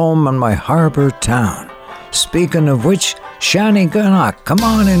back home in my harbour town. Speaking of which, Shanny Gunnock, come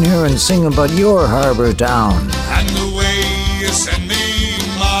on in here and sing about your harbour town. And the way you send me,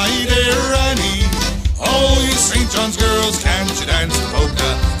 my dear Annie, oh, you St. John's girls, can't you dance the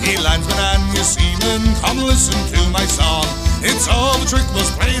polka? Ye landsmen and ye seamen, come listen to my song. It's all the trick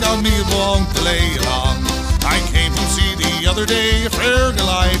was played on me, it won't delay you long. I came from sea the other day, a fair girl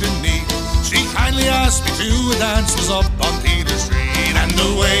I didn't meet. She kindly asked me to a dance, was up on Peter Street. And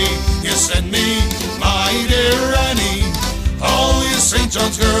the way you send me, my dear Annie, oh, you St.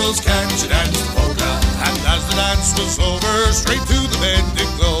 John's girls, can't you dance the polka? And as the dance was over, straight to the bed did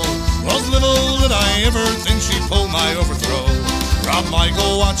go. Was little did I ever think she'd pull my overthrow. Rob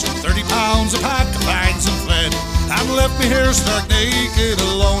Michael watching 30 pounds, a pack of bags and fled, and left me here stark naked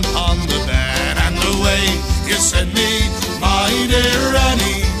alone on the bed. And the way you send me, my dear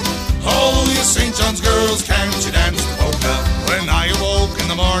Annie, oh, you St. John's girls, can't you dance the polka? When I awoke in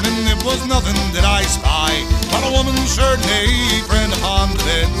the morning, it was nothing that I spy, but a woman's shirt and apron upon the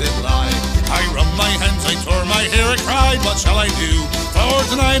bed did lie. I rubbed my hands, I tore my hair, I cried, what shall I do? For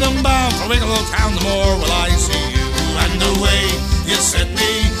tonight I'm bound for Wicklow town, the more will I see you. And the way you send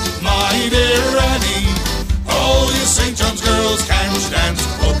me, my dear Annie, oh, you St. John's girls, can't you dance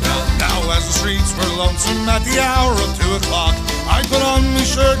the polka? Now as the streets were lonesome at the hour of 2 o'clock, I put on my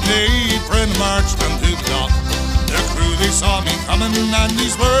shirt and apron and marched unto the dock. The crew, they saw me coming, and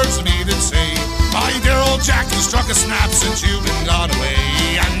these words to me did say, my dear old Jack, you struck a snap since you've been gone away.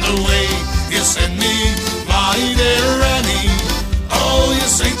 And the way you send me, my dear Annie, oh, you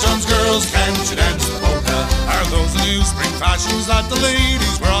St. John's girls, can't you dance the polka? Are those the new spring fashions that the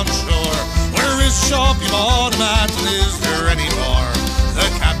ladies wear on shore? Where is the shop you bought them at, and is there any more? The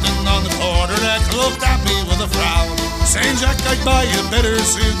captain on the quarterdeck looked at me with a frown, saying, Jack, I'd buy you a better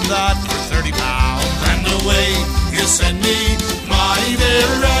suit than that for £30. And the way you send me, my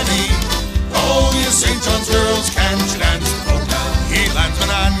dear Annie, oh, you St. John's girls, can't you dance the polka? Ye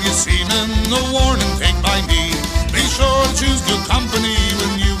landsmen and ye seamen, a warning take by me, be sure to choose good company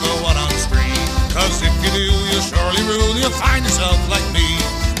when you go out on spree. Cause if you do, you'll surely rule, you'll find yourself like me,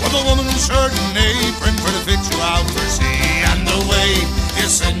 with a woman's shirt and apron for to fit you out for sea. And the way you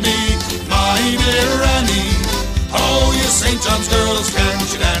send me, my dear Annie, oh, you St. John's girls, can't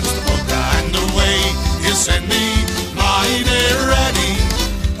you dance the polka? And the way you send me, my dear Annie,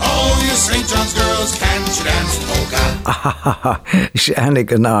 oh, you St. John's girls, can't you dance the polka? Shanny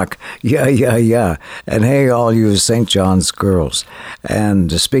Gunnock, yeah. And hey, all you St. John's girls.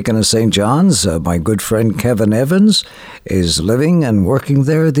 And speaking of St. John's, my good friend Kevin Evans is living and working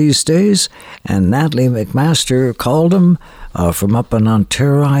there these days. And Natalie McMaster called him from up in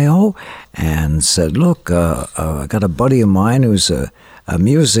Ontario and said, look, I got a buddy of mine who's a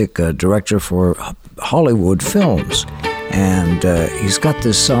music director for Hollywood films. And he's got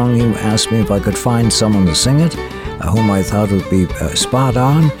this song. He asked me if I could find someone to sing it, whom I thought would be spot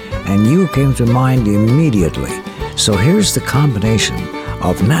on, and you came to mind immediately. So here's the combination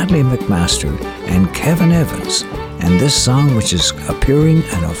of Natalie McMaster and Kevin Evans, and this song, which is appearing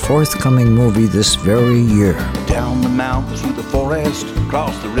in a forthcoming movie this very year. Down the mountains through the forest,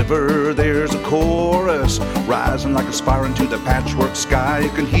 across the river, there's a chorus rising like a spire into the patchwork sky.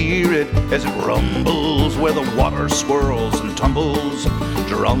 You can hear it as it rumbles where the water swirls and tumbles,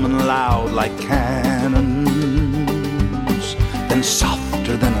 drumming loud like cannons, then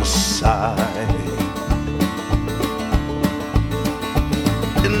softer than a sigh.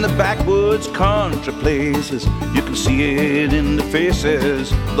 backwoods country places. You can see it in the faces,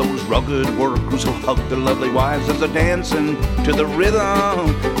 those rugged workers who hug their lovely wives as they're dancing to the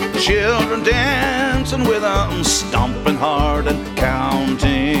rhythm. Children dancing with them, stomping hard and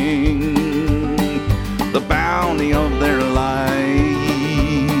counting the bounty of their lives.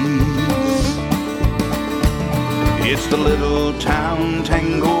 It's the little town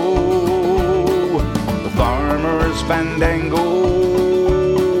tango, the farmer's fandango.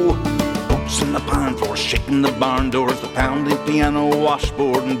 Boots on the pine floor, shaking the barn doors, the pounding piano,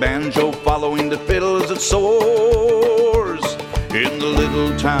 washboard and banjo, following the fiddle as it soars. In the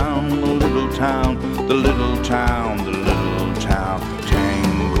little town, the little town, the little town, the little town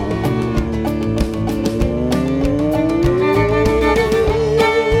tango.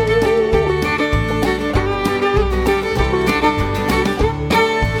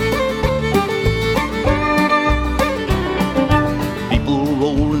 People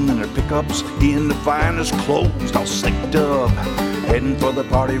rolling in their pickups in the finest clothes, all slicked up, heading for the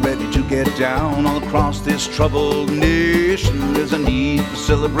party, ready to get down. All across this troubled nation, there's a need for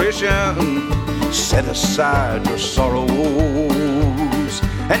celebration. Set aside your sorrows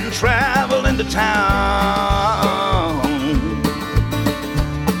and travel into town.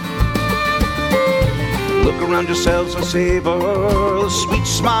 Look around yourselves and savor the sweet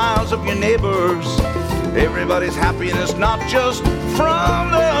smiles of your neighbors. Everybody's happy and it's not just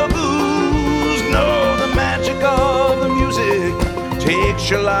from the booze. No, the magic of the music takes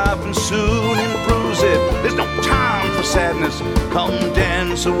your life and soon improves it. There's no time for sadness, come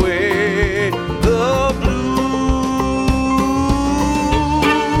dance away the blues.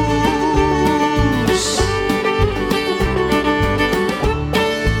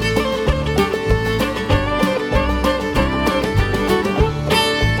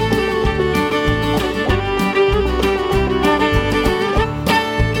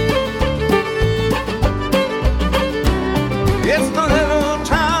 It's the little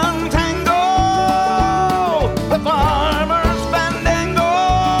town tango, the farmer's fandango.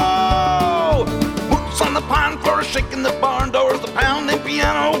 Boots on the pine floor, shaking the barn doors, the pounding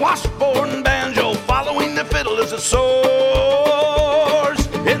piano, washboard and banjo, following the fiddle as it soars.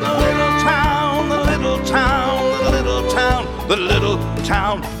 In the little town, the little town, the little town, the little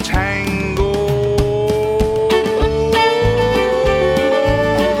town tango.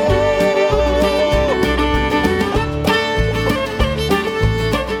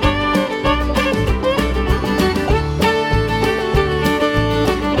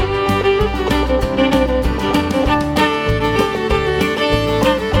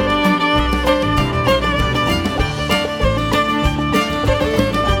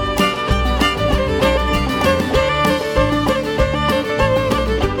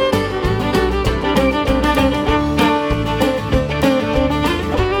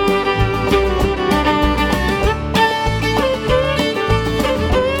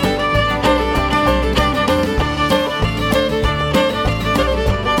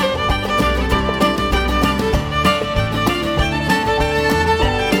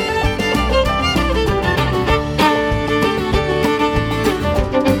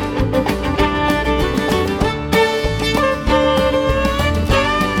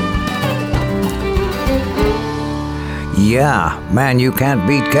 Yeah, man, you can't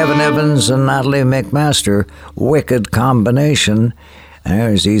beat Kevin Evans and Natalie McMaster. Wicked combination.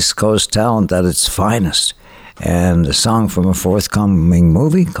 There's East Coast talent at its finest. And a song from a forthcoming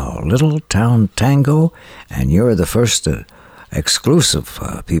movie called Little Town Tango. And you're the first exclusive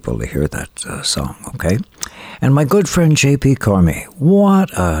people to hear that song, okay? And my good friend J.P. Cormier.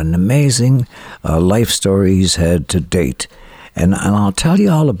 What an amazing life story he's had to date. And I'll tell you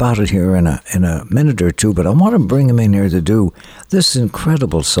all about it here in a minute or two, but I want to bring him in here to do this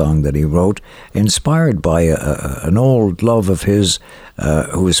incredible song that he wrote, inspired by an old love of his,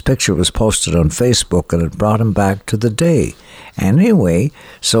 whose picture was posted on Facebook, and it brought him back to the day. And anyway,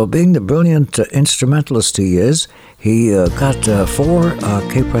 so being the brilliant instrumentalist he is, he got 4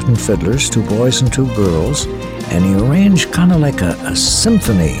 Cape Breton fiddlers, 2 boys and 2 girls, and he arranged kind of like a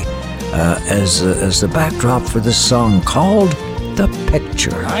symphony as the backdrop for this song called The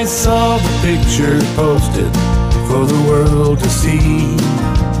Picture. I saw the picture posted for the world to see.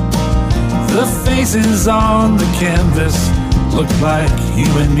 The faces on the canvas looked like you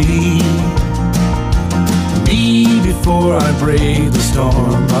and me. Me before I braved the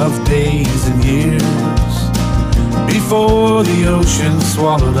storm of days and years. Before the ocean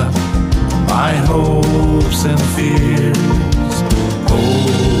swallowed up my hopes and fears.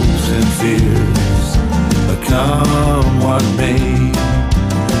 Hopes and fears, but come what may,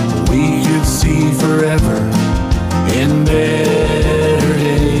 we could see forever in better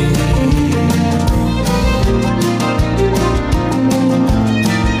days.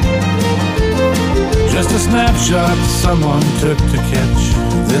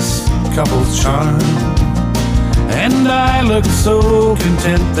 this couple's charm, and I look so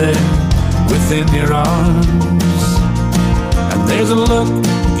content there within your arms. And there's a look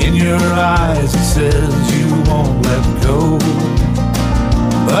in your eyes that says you won't let go.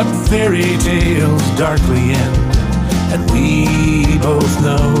 But fairy tales darkly end, and we both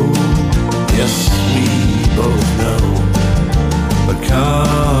know, yes, we both know. But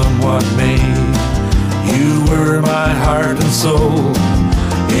come what may, you were my heart and soul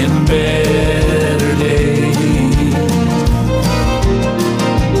in better days.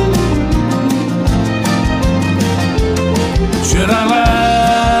 Should I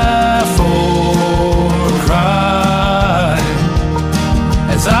laugh or cry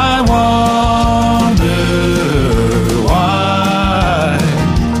as I wonder why?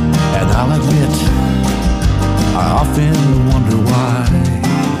 And I'll admit, I often wonder why.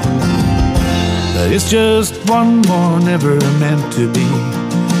 That it's just one more never meant to be,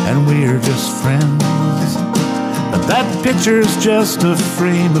 and we're just friends. But that picture's just a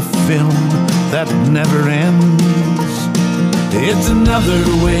frame of film that never ends. It's another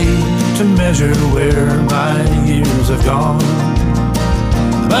way to measure where my years have gone.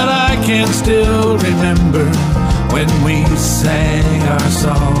 But I can still remember when we sang our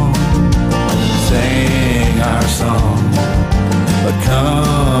song, sang our song. But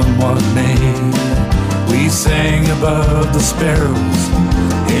come what may, we sang above the sparrows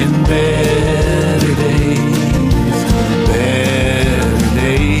in better days, better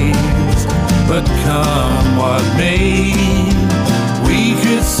days. But come what may, we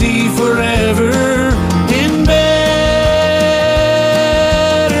could see forever in better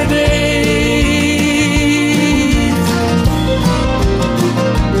days.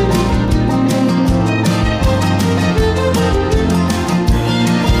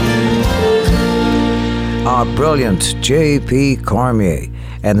 Brilliant J.P. Cormier.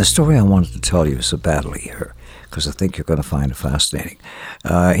 And the story I wanted to tell you is a battle here, because I think you're going to find it fascinating.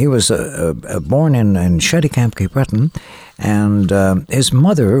 He was born in Cheticamp, Cape Breton, and his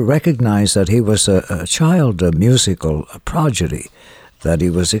mother recognized that he was a child, a musical prodigy, that he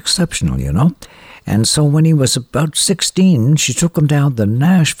was exceptional, you know. And so when he was about 16, she took him down to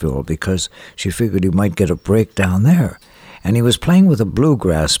Nashville because she figured he might get a break down there. And he was playing with a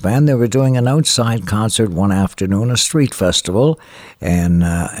bluegrass band. They were doing an outside concert one afternoon, a street festival in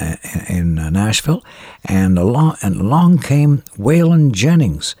Nashville. And along came Waylon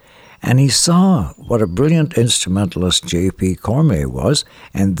Jennings. And he saw what a brilliant instrumentalist J.P. Cormier was,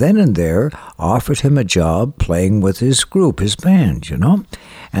 and then and there offered him a job playing with his group, his band, you know.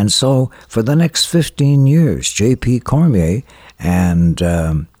 And so for the next 15 years, J.P. Cormier and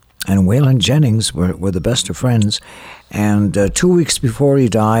Waylon Jennings were the best of friends. And 2 weeks before he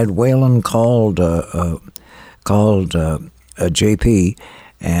died, Waylon called J.P.,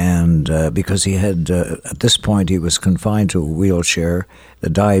 and because he had, at this point, he was confined to a wheelchair. The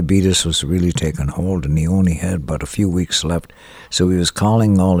diabetes was really taking hold, and he only had about a few weeks left. So he was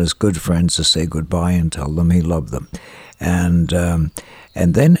calling all his good friends to say goodbye and tell them he loved them. And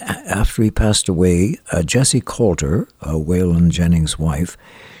then after he passed away, Jessie Coulter, Waylon Jennings' wife,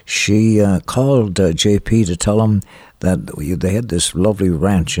 she called J.P. to tell him that they had this lovely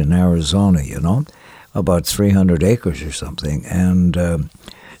ranch in Arizona, you know, about 300 acres or something. And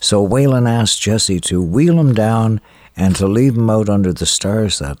so Waylon asked Jessie to wheel him down and to leave him out under the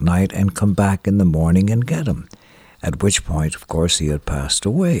stars that night and come back in the morning and get him. At which point, of course, he had passed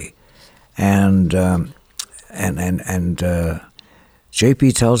away. And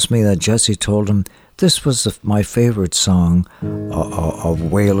J.P. tells me that Jessie told him, this was my favorite song of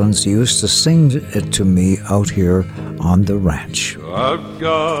Waylon's. He used to sing it to me out here on the ranch. I've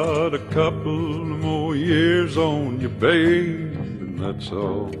got a couple more years on you, babe, and that's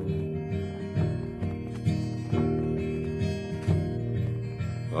all.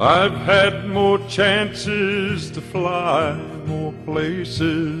 I've had more chances to fly, more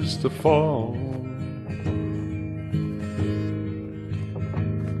places to fall.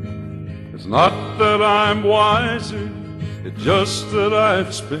 It's not that I'm wiser, it's just that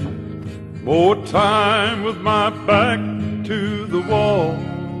I've spent more time with my back to the wall.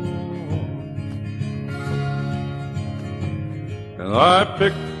 And I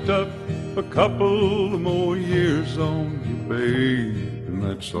picked up a couple more years on you, babe, and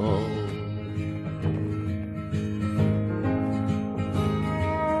that's all.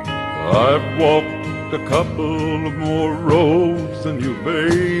 I've walked a couple of more roads than you,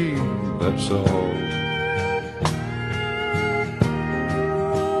 babe, that's all.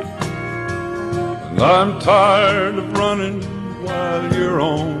 And I'm tired of running while you're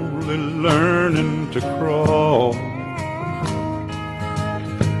only learning to crawl.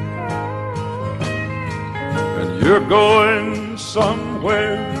 You're going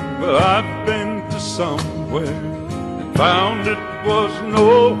somewhere, but I've been to somewhere and found it was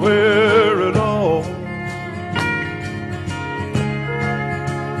nowhere at all.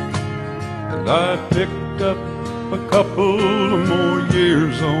 And I picked up a couple of more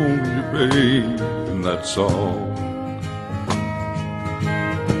years on you, babe, and that's all.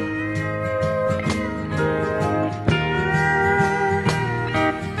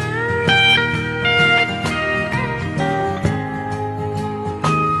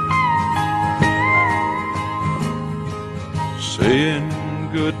 Saying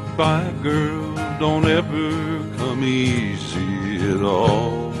goodbye, girl, don't ever come easy at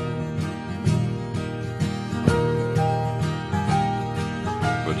all.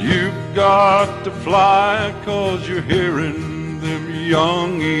 But you've got to fly, 'cause you're hearing them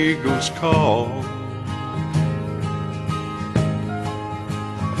young eagles call.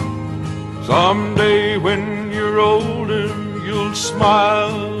 Someday when you're older, you'll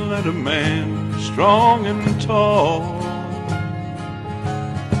smile at a man strong and tall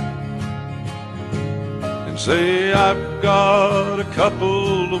and say, I've got a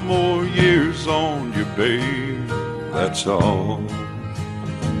couple of more years on you, babe, that's all.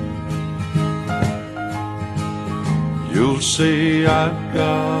 You'll say, I've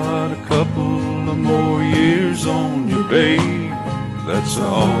got a couple of more years on you, babe, that's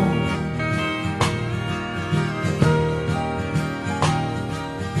all.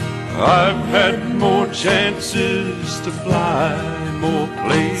 I've had more chances to fly, more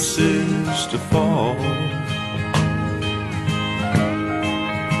places to fall.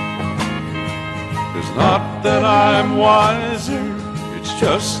 It's not that I'm wiser, it's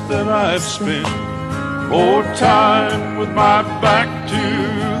just that I've spent more time with my back to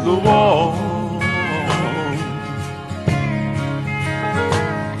the wall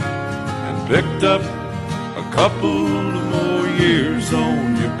and picked up a couple of more years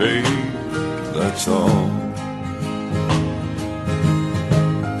on you, babe, that's all.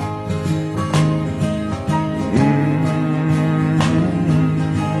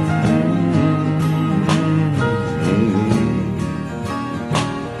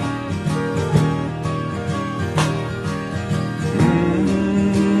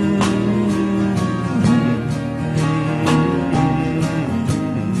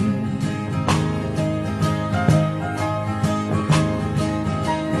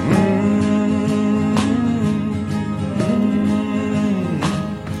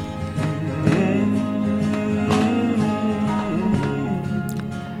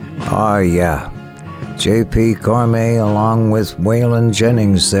 Oh, yeah. J.P. Cormier along with Waylon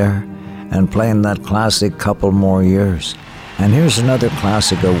Jennings there and playing that classic Couple More Years. And here's another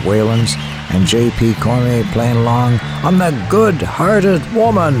classic of Waylon's and J.P. Cormier playing along on The Good-Hearted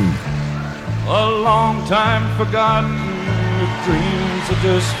Woman. A long time forgotten, with dreams that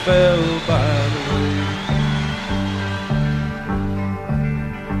just fell by the way.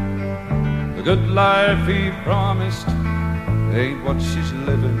 The good life he promised ain't what she's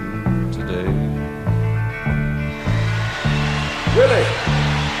living today. Really?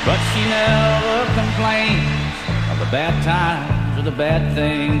 But she never complains of the bad times or the bad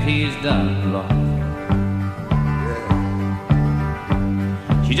things he's done, Lord. Yeah.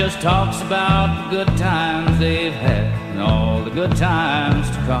 She just talks about the good times they've had and all the good times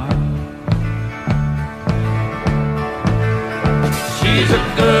to come. She's a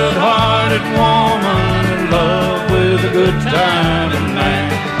good-hearted woman in love with a good-timing man.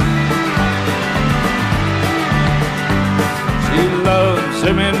 She loves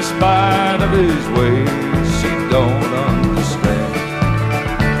him in spite of his ways she don't understand.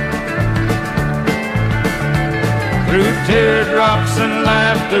 Through teardrops and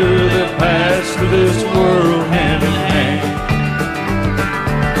laughter that pass through this world hand in hand.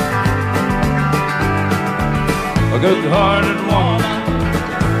 A good-hearted woman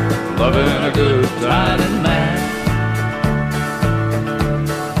loving a good-timing man.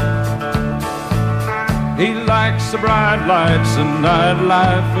 He likes the bright lights and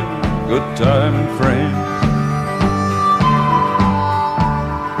nightlife and good-timing friends.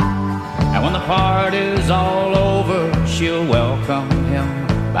 And when the party's all over, she'll welcome him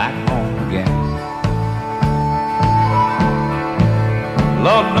back home again.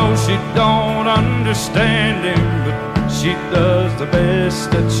 Lord knows she don't understand him, but she does the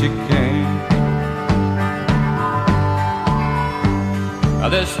best that she can. Now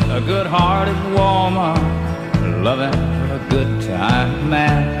this a good-hearted woman loving a good-time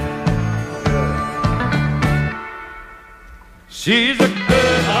man. She's a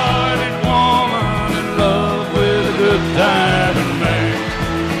good-hearted woman in love with a good-timing man.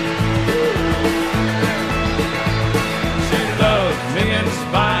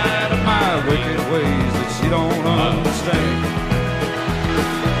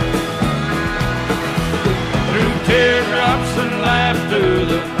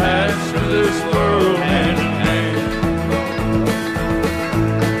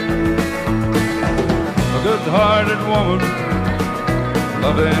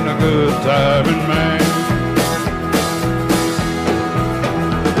 tiring man.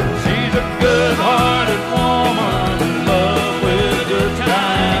 She's a good-hearted woman in love with a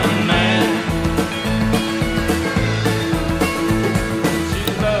tiring man.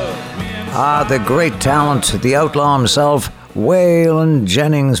 Ah, the great talent, the outlaw himself, Waylon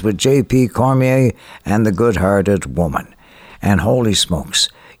Jennings with J.P. Cormier and the good-hearted woman. And holy smokes,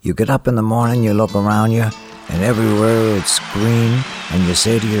 you get up in the morning, you look around you, and everywhere it's green, and you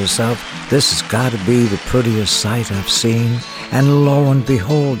say to yourself, this has got to be the prettiest sight I've seen. And lo and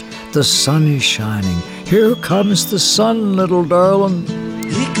behold, the sun is shining. Here comes the sun, little darling.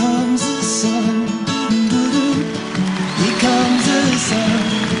 Here comes the sun. Here comes the sun.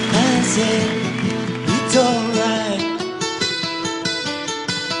 I say, it's alright.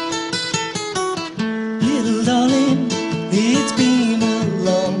 Little darling, it's been a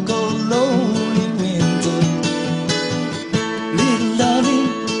long, lonely winter. Little darling,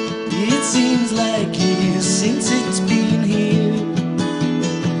 it seems like years since it's been here.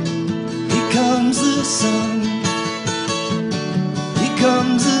 Here comes the sun. Here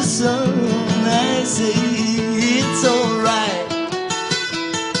comes the sun. I say it's alright.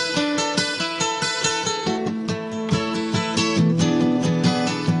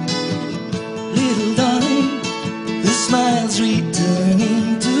 Little darling, the smiles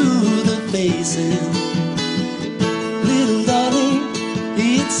returning to the faces. Little darling,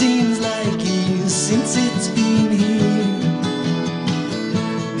 it seems like years since it's been here.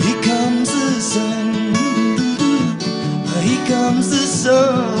 Here comes the sun. Here comes the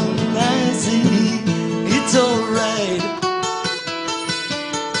sun. I see it's alright.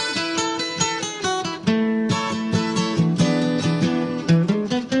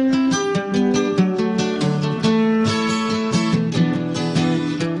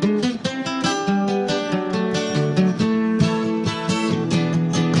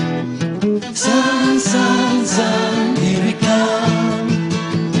 Sun, sun, sun, here it comes.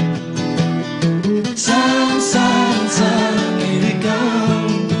 Sun, sun, sun, here it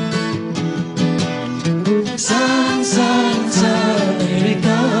comes. Sun, sun, sun, here it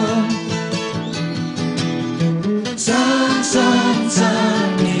comes. Sun, sun,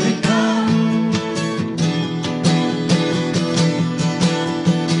 sun, here it comes.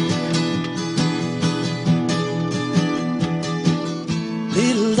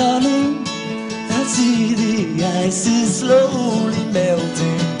 Little darling, I see the ice is slowly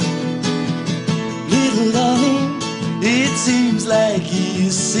melting. Little darling, it seems like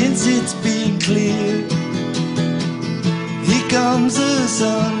years since it's been clear. Here comes the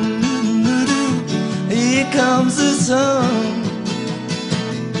sun. Here comes the sun.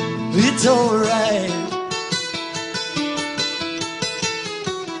 It's alright.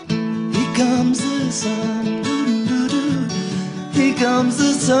 Here comes the sun. Here comes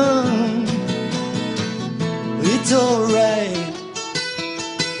the sun. It's alright.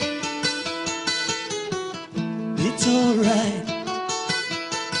 It's alright.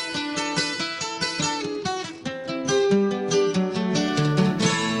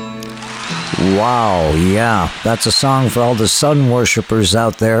 Wow, yeah, that's a song for all the sun worshippers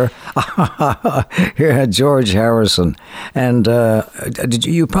out there. Here, George Harrison. And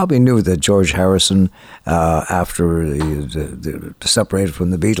you probably knew that George Harrison, after the separated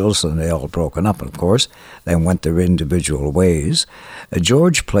from the Beatles, and they all broken up, of course, they went their individual ways.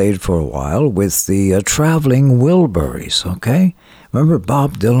 George played for a while with the Traveling Wilburys, okay? Remember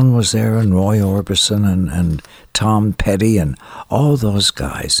Bob Dylan was there, and Roy Orbison, and Tom Petty, and all those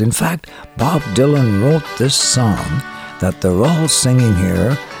guys. In fact, Bob Dylan wrote this song that they're all singing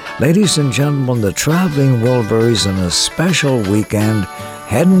here. Ladies and gentlemen, the Traveling Wilburys in a special weekend,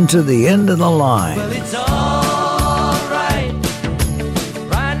 heading to the end of the line. Well, it's alright.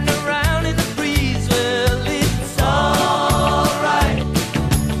 Riding around in the breeze. Well, it's alright.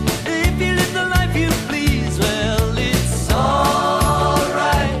 If you live the life you please. Well, it's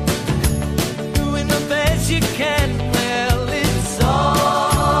alright. Doing the best you can. Well, it's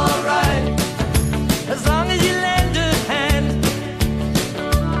alright. As long as you lend a hand.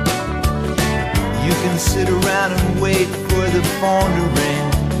 You can sit around and wait for the phone to ring,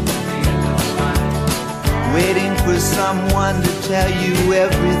 waiting for someone to tell you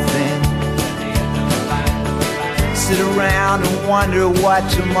everything. Sit around and wonder what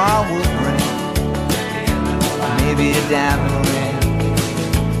tomorrow will bring. Maybe a diamond ring.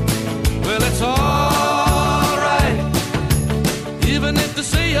 Well, it's alright. Even if they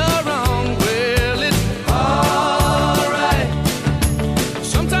say you're wrong. Well, it's alright.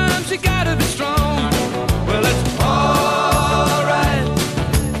 Sometimes you gotta be strong. Well, it's alright.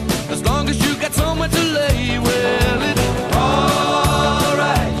 As long as you got somewhere to lay. Well, it's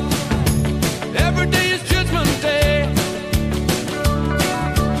alright.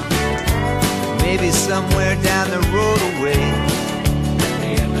 somewhere down the road away. At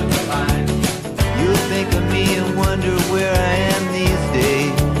the end of the line. You'll think of me and wonder where I am these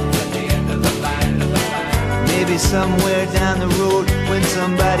days. At the end of the line, maybe somewhere down the road when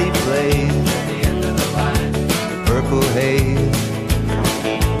somebody plays at the end of the line. Purple Haze.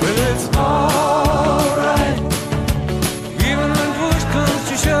 Well, it's alright, even when push comes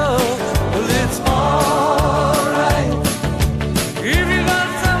to shove. Well, it's alright, if you got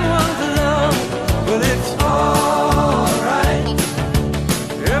someone to love. Well, it's alright,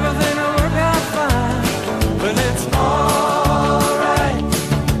 everything will work out fine. Well, it's alright,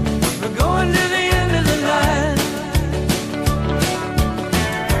 we're going to the end of the line.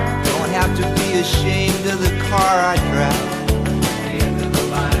 Don't have to be ashamed of the car I drive.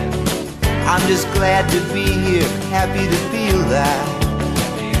 I'm just glad to be here, happy to be alive.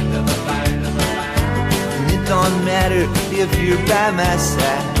 And it don't matter if you're by my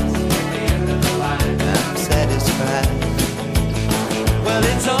side. I'm satisfied. Well,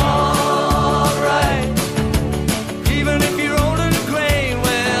 it's alright, even if you're old and gray.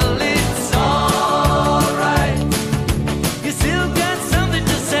 Well, it's alright, you still got something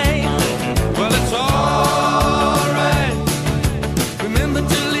to say. Well, it's alright, remember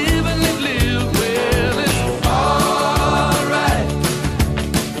to live and live, live. Well, it's alright,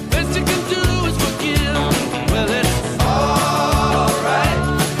 the best you can do is forgive. Well, it's alright,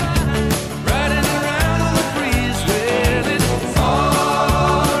 riding around on the breeze. Well, it's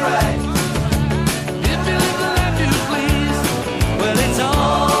alright, if you live the life you please. Well, it's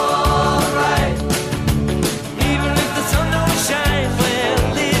alright, even if the sun don't shine.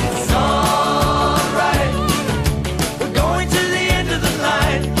 Well, it's alright, we're going to the end of the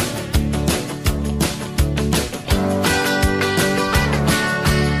line.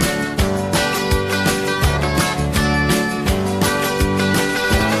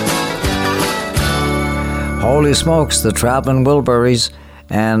 Holy Smokes, the Traveling Wilburys,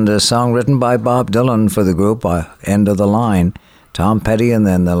 and a song written by Bob Dylan for the group, End of the Line. Tom Petty and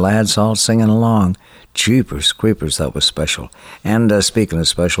then the lads all singing along. Jeepers Creepers, that was special. And speaking of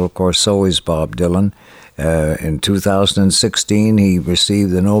special, of course, so is Bob Dylan. In 2016, he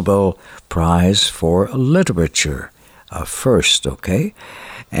received the Nobel Prize for Literature. First, okay?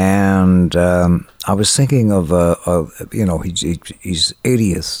 And I was thinking of his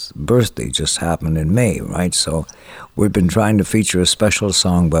 80th birthday just happened in May, right? So we've been trying to feature a special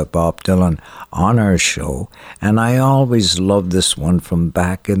song by Bob Dylan on our show, and I always loved this one from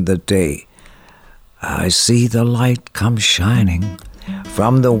back in the day. I see the light come shining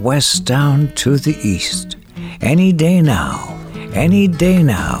from the west down to the east. Any day now,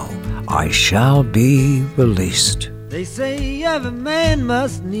 I shall be released. They say every man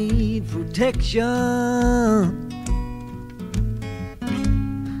must need protection.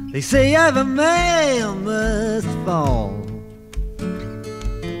 They say every man must fall.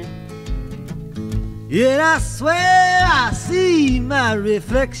 Yet I swear I see my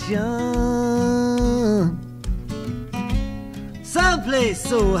reflection someplace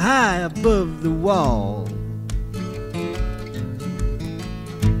so high above the wall.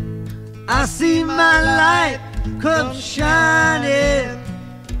 I see my light come shining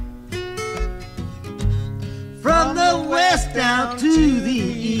from the west down to the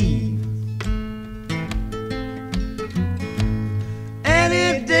east.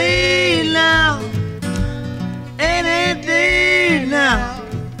 Any day now,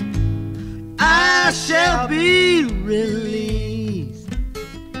 I shall be released.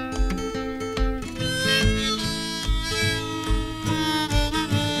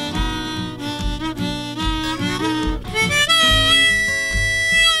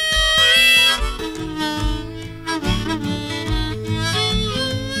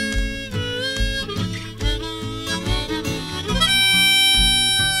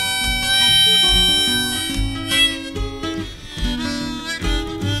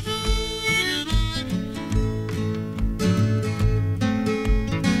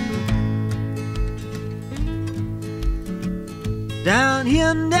 Down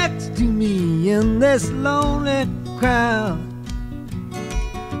here next to me in this lonely crowd,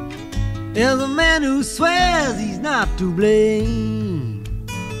 there's a man who swears he's not to blame.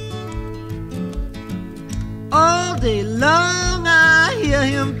 All day long I hear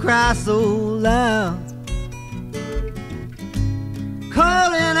him cry so loud,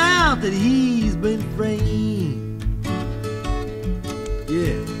 calling out that he's been framed.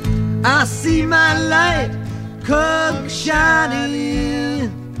 Yeah, I see my light come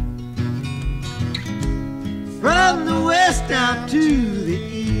shining from the west down to the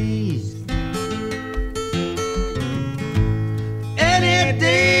east. Any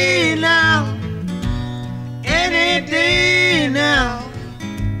day now,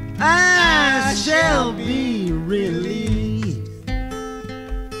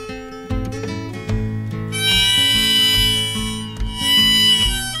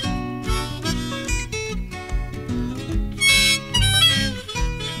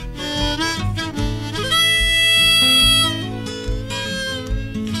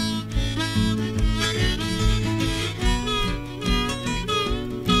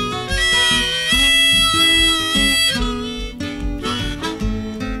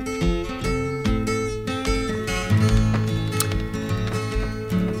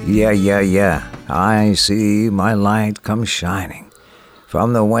 Yeah. I see my light come shining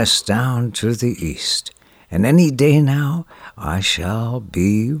from the west down to the east, and any day now I shall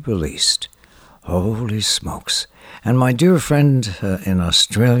be released. Holy smokes. And my dear friend in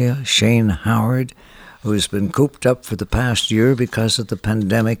Australia, Shane Howard, who's been cooped up for the past year because of the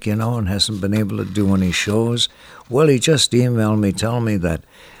pandemic, and hasn't been able to do any shows. Well, he just emailed me telling me that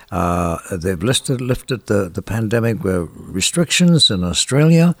they've lifted the pandemic restrictions in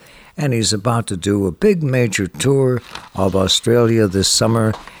Australia, and he's about to do a big major tour of Australia this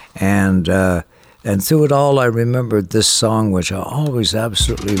summer. And through it all, I remembered this song, which I always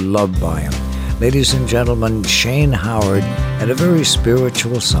absolutely loved by him. Ladies and gentlemen, Shane Howard, and a very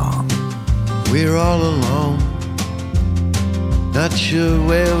spiritual song. We're all alone, not sure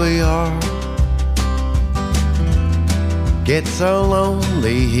where we are. Get so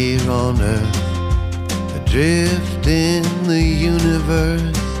lonely here on earth, adrift in the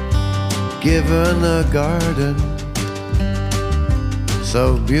universe, given a garden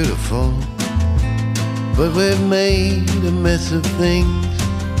so beautiful, but we've made a mess of things,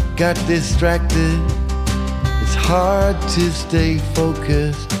 got distracted. It's hard to stay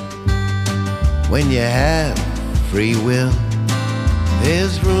focused when you have free will.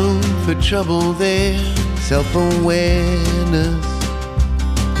 There's room for trouble there. Self-awareness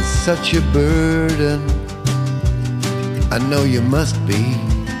is such a burden. I know you must be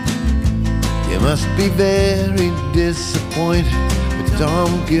very disappointed, but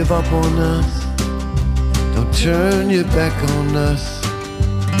don't give up on us. Don't turn your back on us.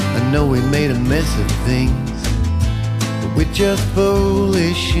 I know we made a mess of things, but we're just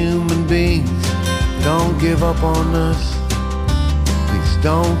foolish human beings. Don't give up on us. Please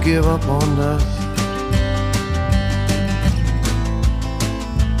don't give up on us.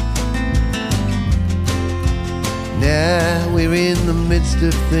 Now we're in the midst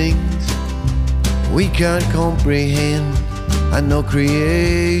of things we can't comprehend. I know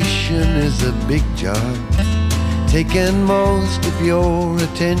creation is a big job, taking most of your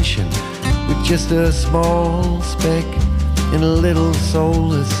attention with just a small speck in a little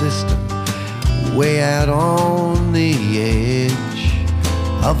solar system, way out on the edge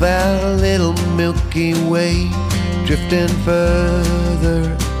of our little Milky Way, drifting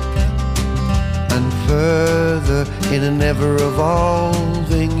further and further in an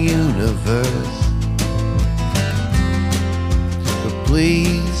ever-evolving universe. But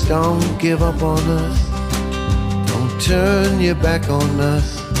please don't give up on us. Don't turn your back on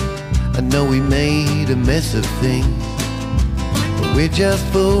us. I know we made a mess of things, but we're just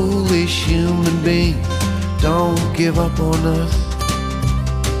foolish human beings. Don't give up on us.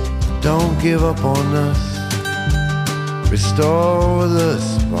 Don't give up on us. Restore the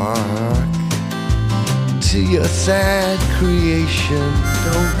spark to your sad creation.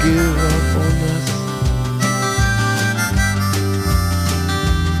 Don't give up on us.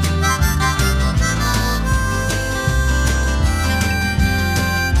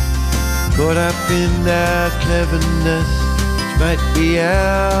 Caught up in our cleverness, which might be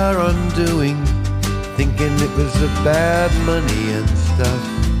our undoing, thinking it was about money and stuff.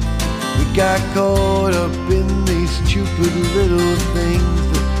 We got caught up in these stupid little things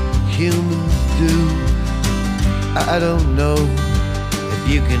that humans do. I don't know if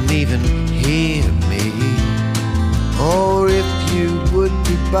you can even hear me, or if you would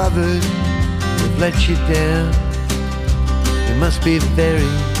be bothered. We've let you down. You must be very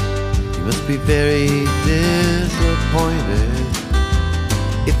disappointed.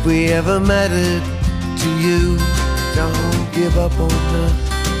 If we ever mattered to you, don't give up on us.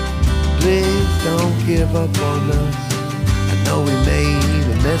 Please don't give up on us. I know we made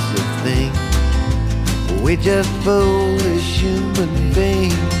a mess of things, but we're just foolish human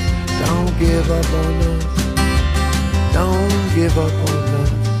beings. Don't give up on us. Don't give up on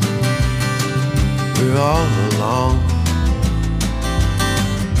us. We're all alone.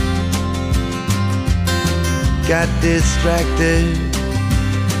 Got distracted,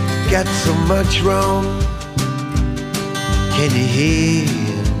 got so much wrong. Can you hear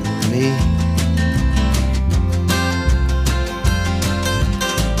me?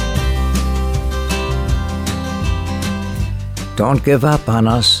 Don't give up on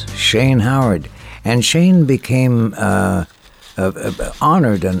us, Shane Howard. And Shane became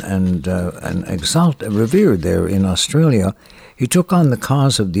honored and exalted, revered there in Australia. He took on the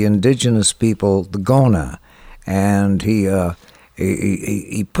cause of the indigenous people, the Gona, and he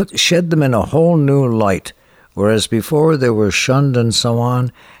shed them in a whole new light, whereas before they were shunned and so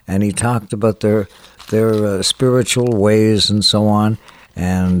on. And he talked about their spiritual ways and so on,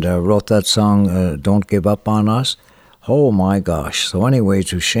 and wrote that song, "Don't Give Up on Us." Oh my gosh. So anyway,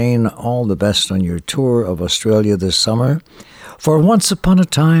 to Shane, all the best on your tour of Australia this summer. For once upon a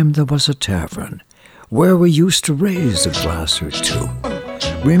time there was a tavern where we used to raise a glass or two.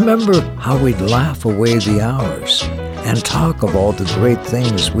 Remember how we'd laugh away the hours and talk of all the great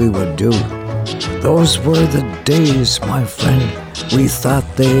things we would do. Those were the days, my friend, we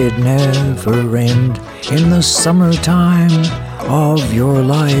thought they'd never end. In the summertime of your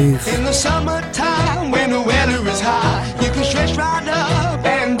life. In the summertime when the weather is high, you can stretch right up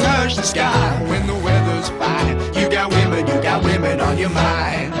and touch the sky. When the weather's fine, you got women on your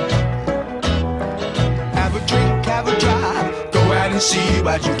mind. Have a drink, have a drive, go out and see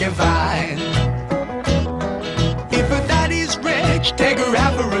what you can find. If a daddy's rich, take her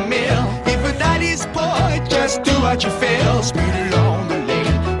out for a meal. If a daddy's poor, just do what you feel. Speed along the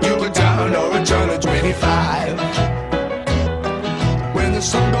lane, you can turn or a turn of 25. When the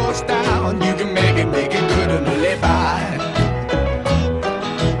sun goes down, you can make it good and live by.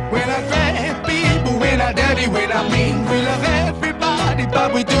 When I grab people, when I dirty, when I mean, we love everybody,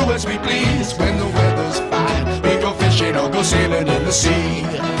 but we do as we please. When the weather's fine, we go fishing or go sailing in the sea.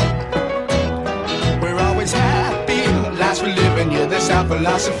 We're always happy, lives we live in, yeah, that's our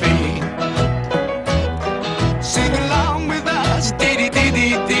philosophy. Sing along with us,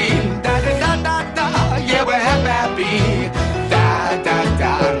 dee-dee-dee-dee-dee, da-da-da-da-da, yeah, we're happy.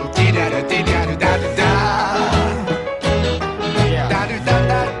 Da-da-da, dee-da-da-dee-da-da-da-da.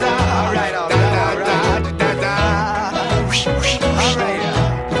 Da-da-da-da-da, all right, da-da-da-da-da-da. Whoosh, whoosh, all right.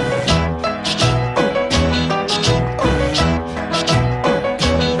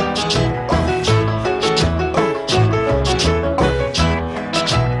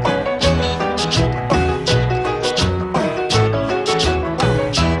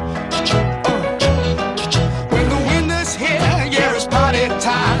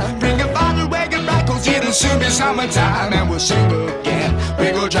 Soon be summertime and we'll sing again.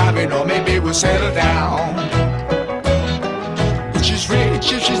 We go driving or maybe we'll settle down. If she's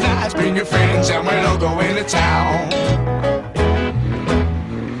rich, if she's nice, bring your friends and we'll all go into town.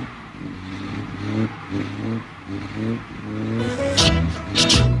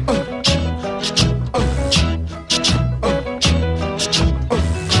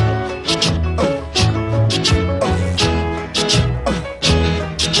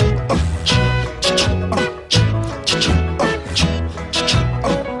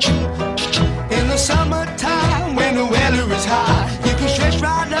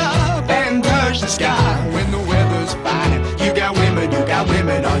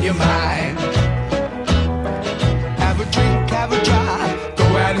 Women on your mind. Have a drink, have a drive, go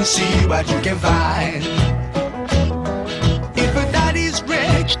out and see what you can find. If a daddy's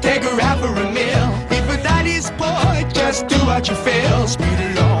rich, take her out for a meal. If a daddy's poor, just do what you feel. Speed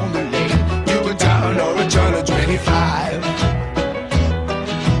along the lane, you can turn or a turn of 25.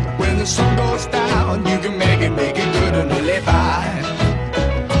 When the sun goes down, you can make it good and live by.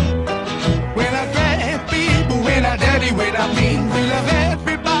 When I grab people, when I dirty, when I mean, we love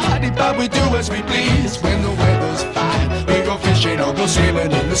everybody, but we do as we please. When the weather's fine, we go fishing or go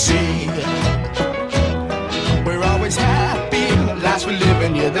sailing in the sea. We're always happy, lives we live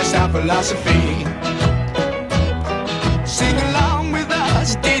in, yeah, that's our philosophy. Sing along with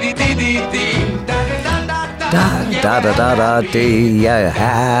us, dee-dee-dee-dee-dee, da-da-da-da-da, Da-da-da-da-dee, yeah,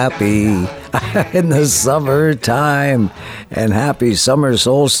 happy in the summertime. And happy summer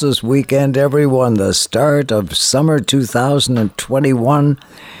solstice weekend, everyone. The start of summer 2021.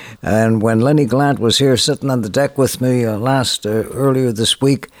 And when Lenny Glant was here sitting on the deck with me earlier this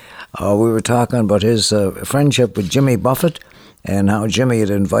week, we were talking about his friendship with Jimmy Buffett and how Jimmy had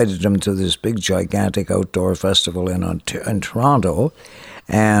invited him to this big, gigantic outdoor festival in Toronto.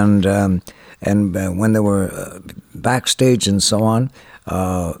 And when they were backstage and so on,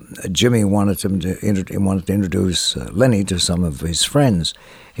 Jimmy wanted to introduce Lenny to some of his friends.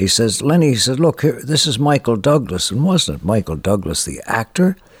 He says, look, here, this is Michael Douglas. And wasn't it Michael Douglas, the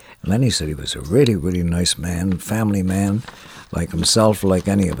actor? And Lenny said he was a really, really nice man, family man, like himself, like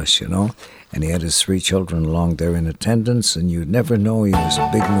any of us, you know. And he had his 3 children along there in attendance, and you'd never know he was a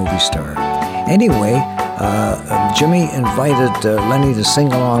big movie star. Anyway, Jimmy invited Lenny to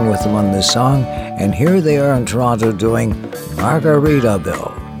sing along with him on this song, and here they are in Toronto doing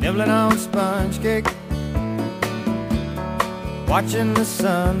Margaritaville. Nibbling on sponge cake, watching the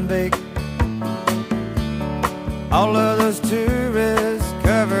sun bake. All of those tourists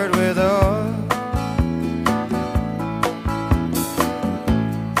covered with oil,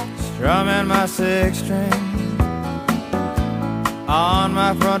 strumming my 6-string on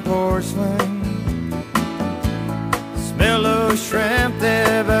my front porch swing. Smell those shrimp,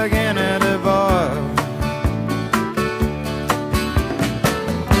 they're beginning to boil.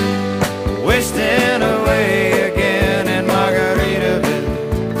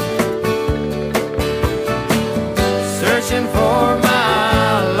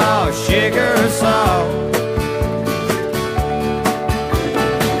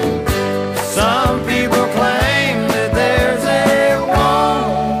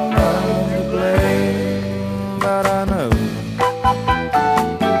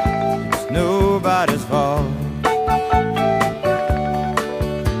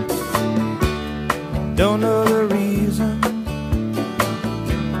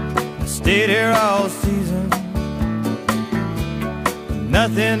 Stayed here all season.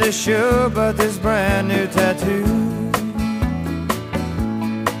 Nothing to show but this brand new tattoo.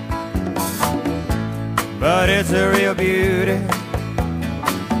 But it's a real beauty,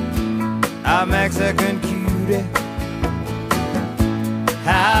 a Mexican cutie.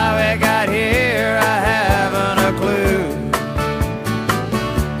 How it got here, I haven't a clue.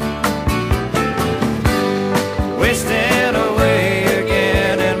 Wasting away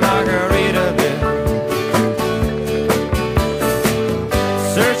again in Margaritaville,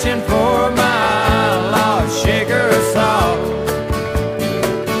 searching for my lost shaker of salt.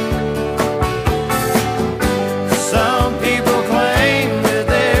 Some people claim that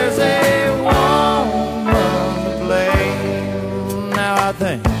there's a woman to blame. Now I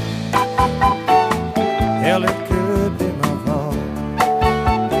think, hell, it could be my fault.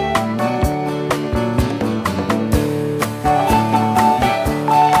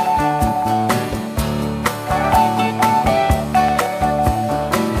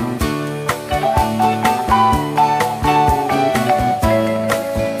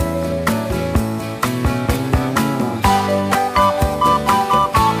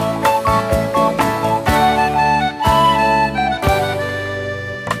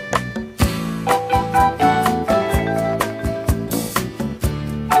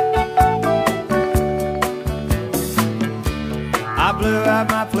 I blew out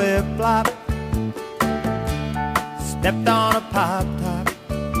my flip-flop, stepped on a pop-top,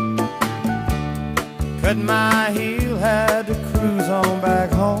 cut my heel, had to cruise on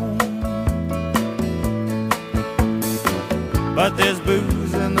back home. But there's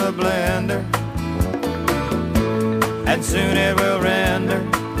booze in the blender, and soon it will render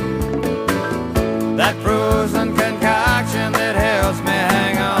that frozen concoction that helps me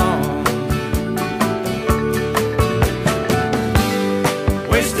hang on.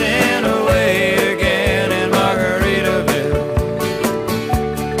 Wasting away again in Margaritaville,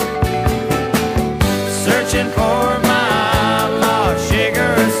 searching for my lost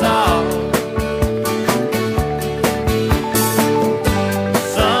shaker of salt.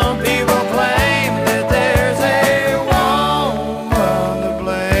 Some people claim that there's a woman to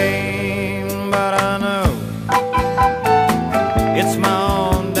blame, but I know it's my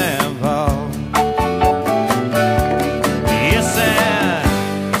own damn fault. Yes,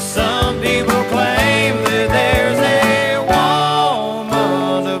 and some people claim that there's a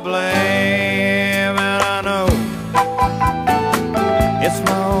woman to blame, and I know it's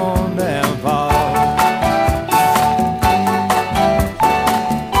my own damn fault.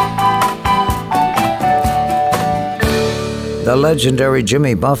 The legendary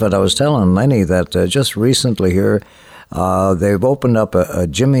Jimmy Buffett. I was telling Lenny that just recently here, they've opened up a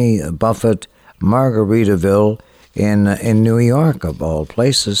Jimmy Buffett Margaritaville in New York, of all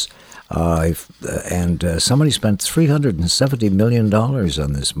places. And somebody spent $370 million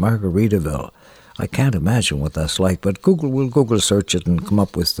on this Margaritaville. I can't imagine what that's like, but we'll Google search it and come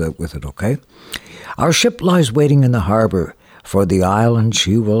up with it, okay? Our ship lies waiting in the harbor. For the island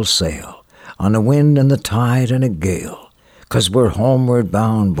she will sail, on a wind and the tide and a gale. 'Cause we're homeward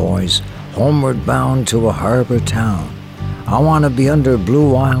bound, boys, homeward bound to a harbor town. I want to be under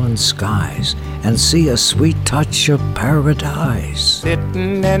blue island skies and see a sweet touch of paradise.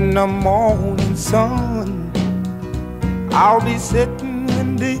 Sitting in the morning sun, I'll be sitting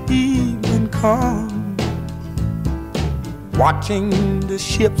when the evening comes, watching the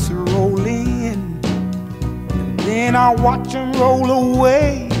ships roll in, and then I'll watch them roll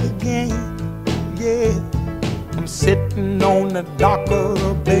away again. Yeah, I'm sitting on the dock of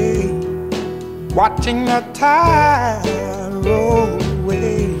the bay, watching the tide roll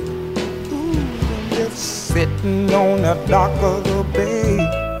away. Ooh, I'm just sitting on the dock of the bay,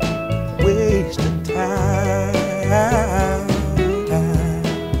 wasting time.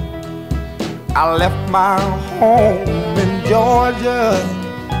 I left my home in Georgia,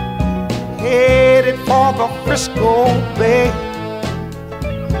 headed for the Frisco Bay,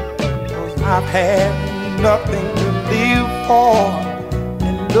 'cause I've had nothing to live for,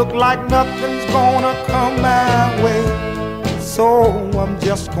 and look like nothing's gonna come my way. So I'm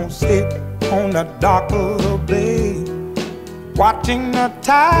just gonna sit on the dock of the bay, watching the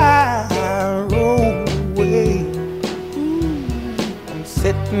tide roll away. I'm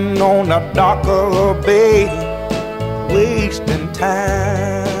sitting on the dock of the bay, wasting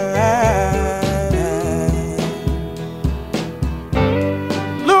time.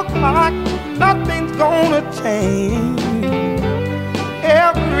 Look like nothing's gonna change,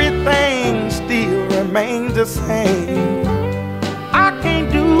 everything still remains the same. I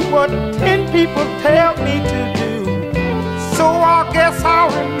can't do what 10 people tell me to do, so I guess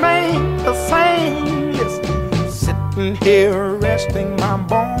I'll remain sitting here resting my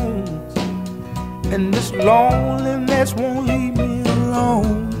bones, and this loneliness won't leave me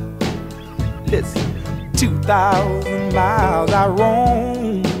alone. Listen, 2,000 miles I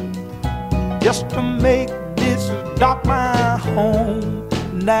roam just to make this dock my home.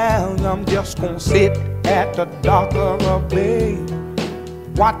 Now I'm just gonna sit at the dock of a bay,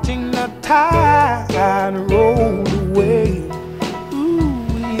 watching the tide roll away.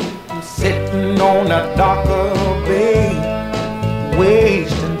 Sitting on the dock of a bay,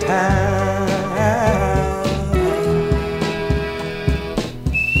 wasting time.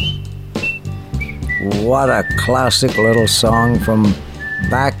 What a classic little song from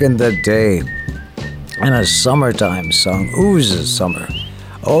back in the day. And a summertime song, oozes summer.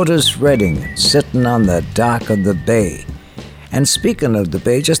 Otis Redding sitting on the dock of the bay. And speaking of the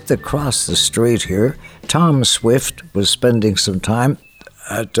bay, just across the street here, Tom Swift was spending some time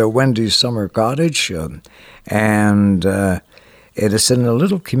at Wendy's Summer Cottage, and it is in a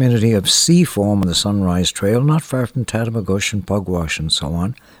little community of Seafoam on the Sunrise Trail, not far from Tatamagouche and Pugwash and so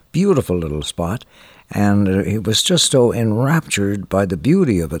on. Beautiful little spot, and he was just so enraptured by the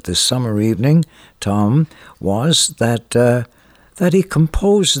beauty of it this summer evening, Tom, was that he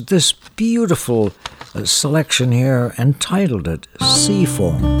composed this beautiful selection here and titled it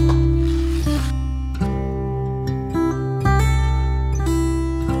Seafoam.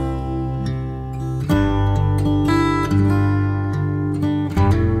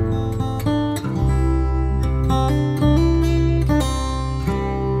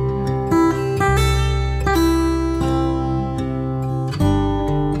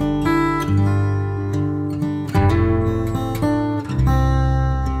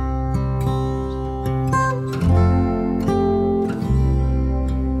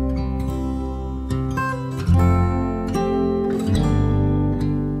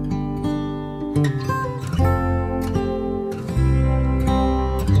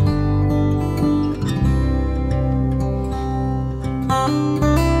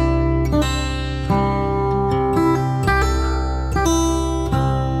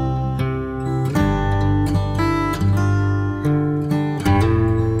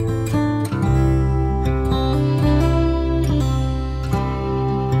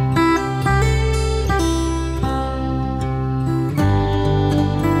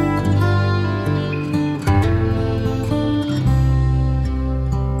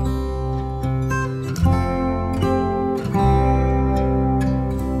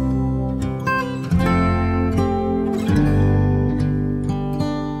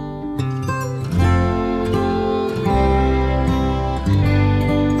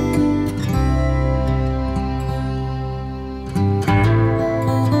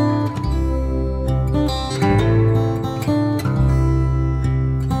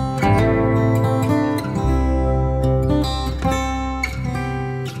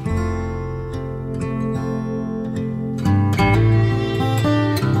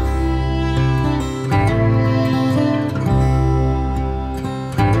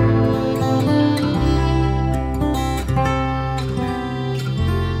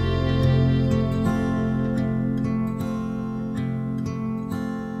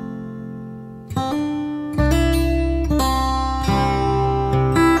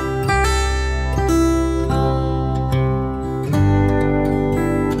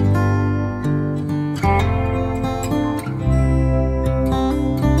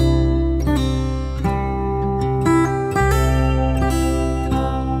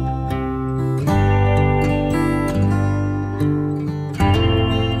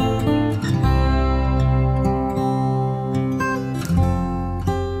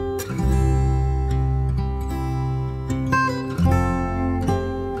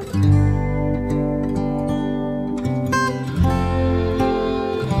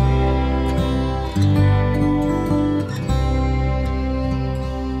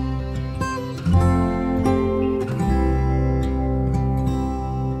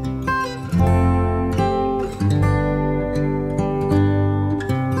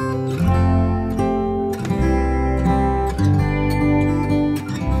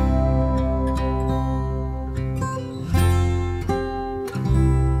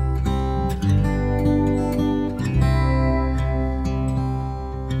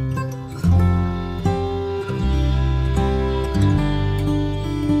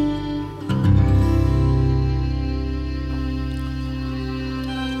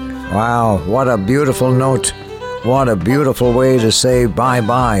 Wow, what a beautiful note. What a beautiful way to say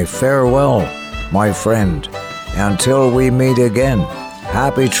bye-bye, farewell, my friend. Until we meet again,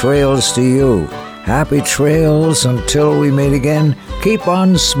 happy trails to you. Happy trails until we meet again. Keep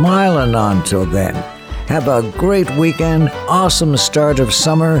on smiling until then. Have a great weekend, awesome start of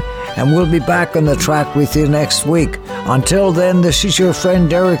summer, and we'll be back on the track with you next week. Until then, this is your friend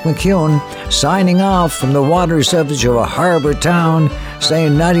Derek MacEwen, signing off from the water's edge of a harbour town,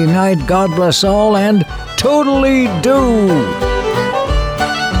 saying nighty-night, God bless all, and totally do!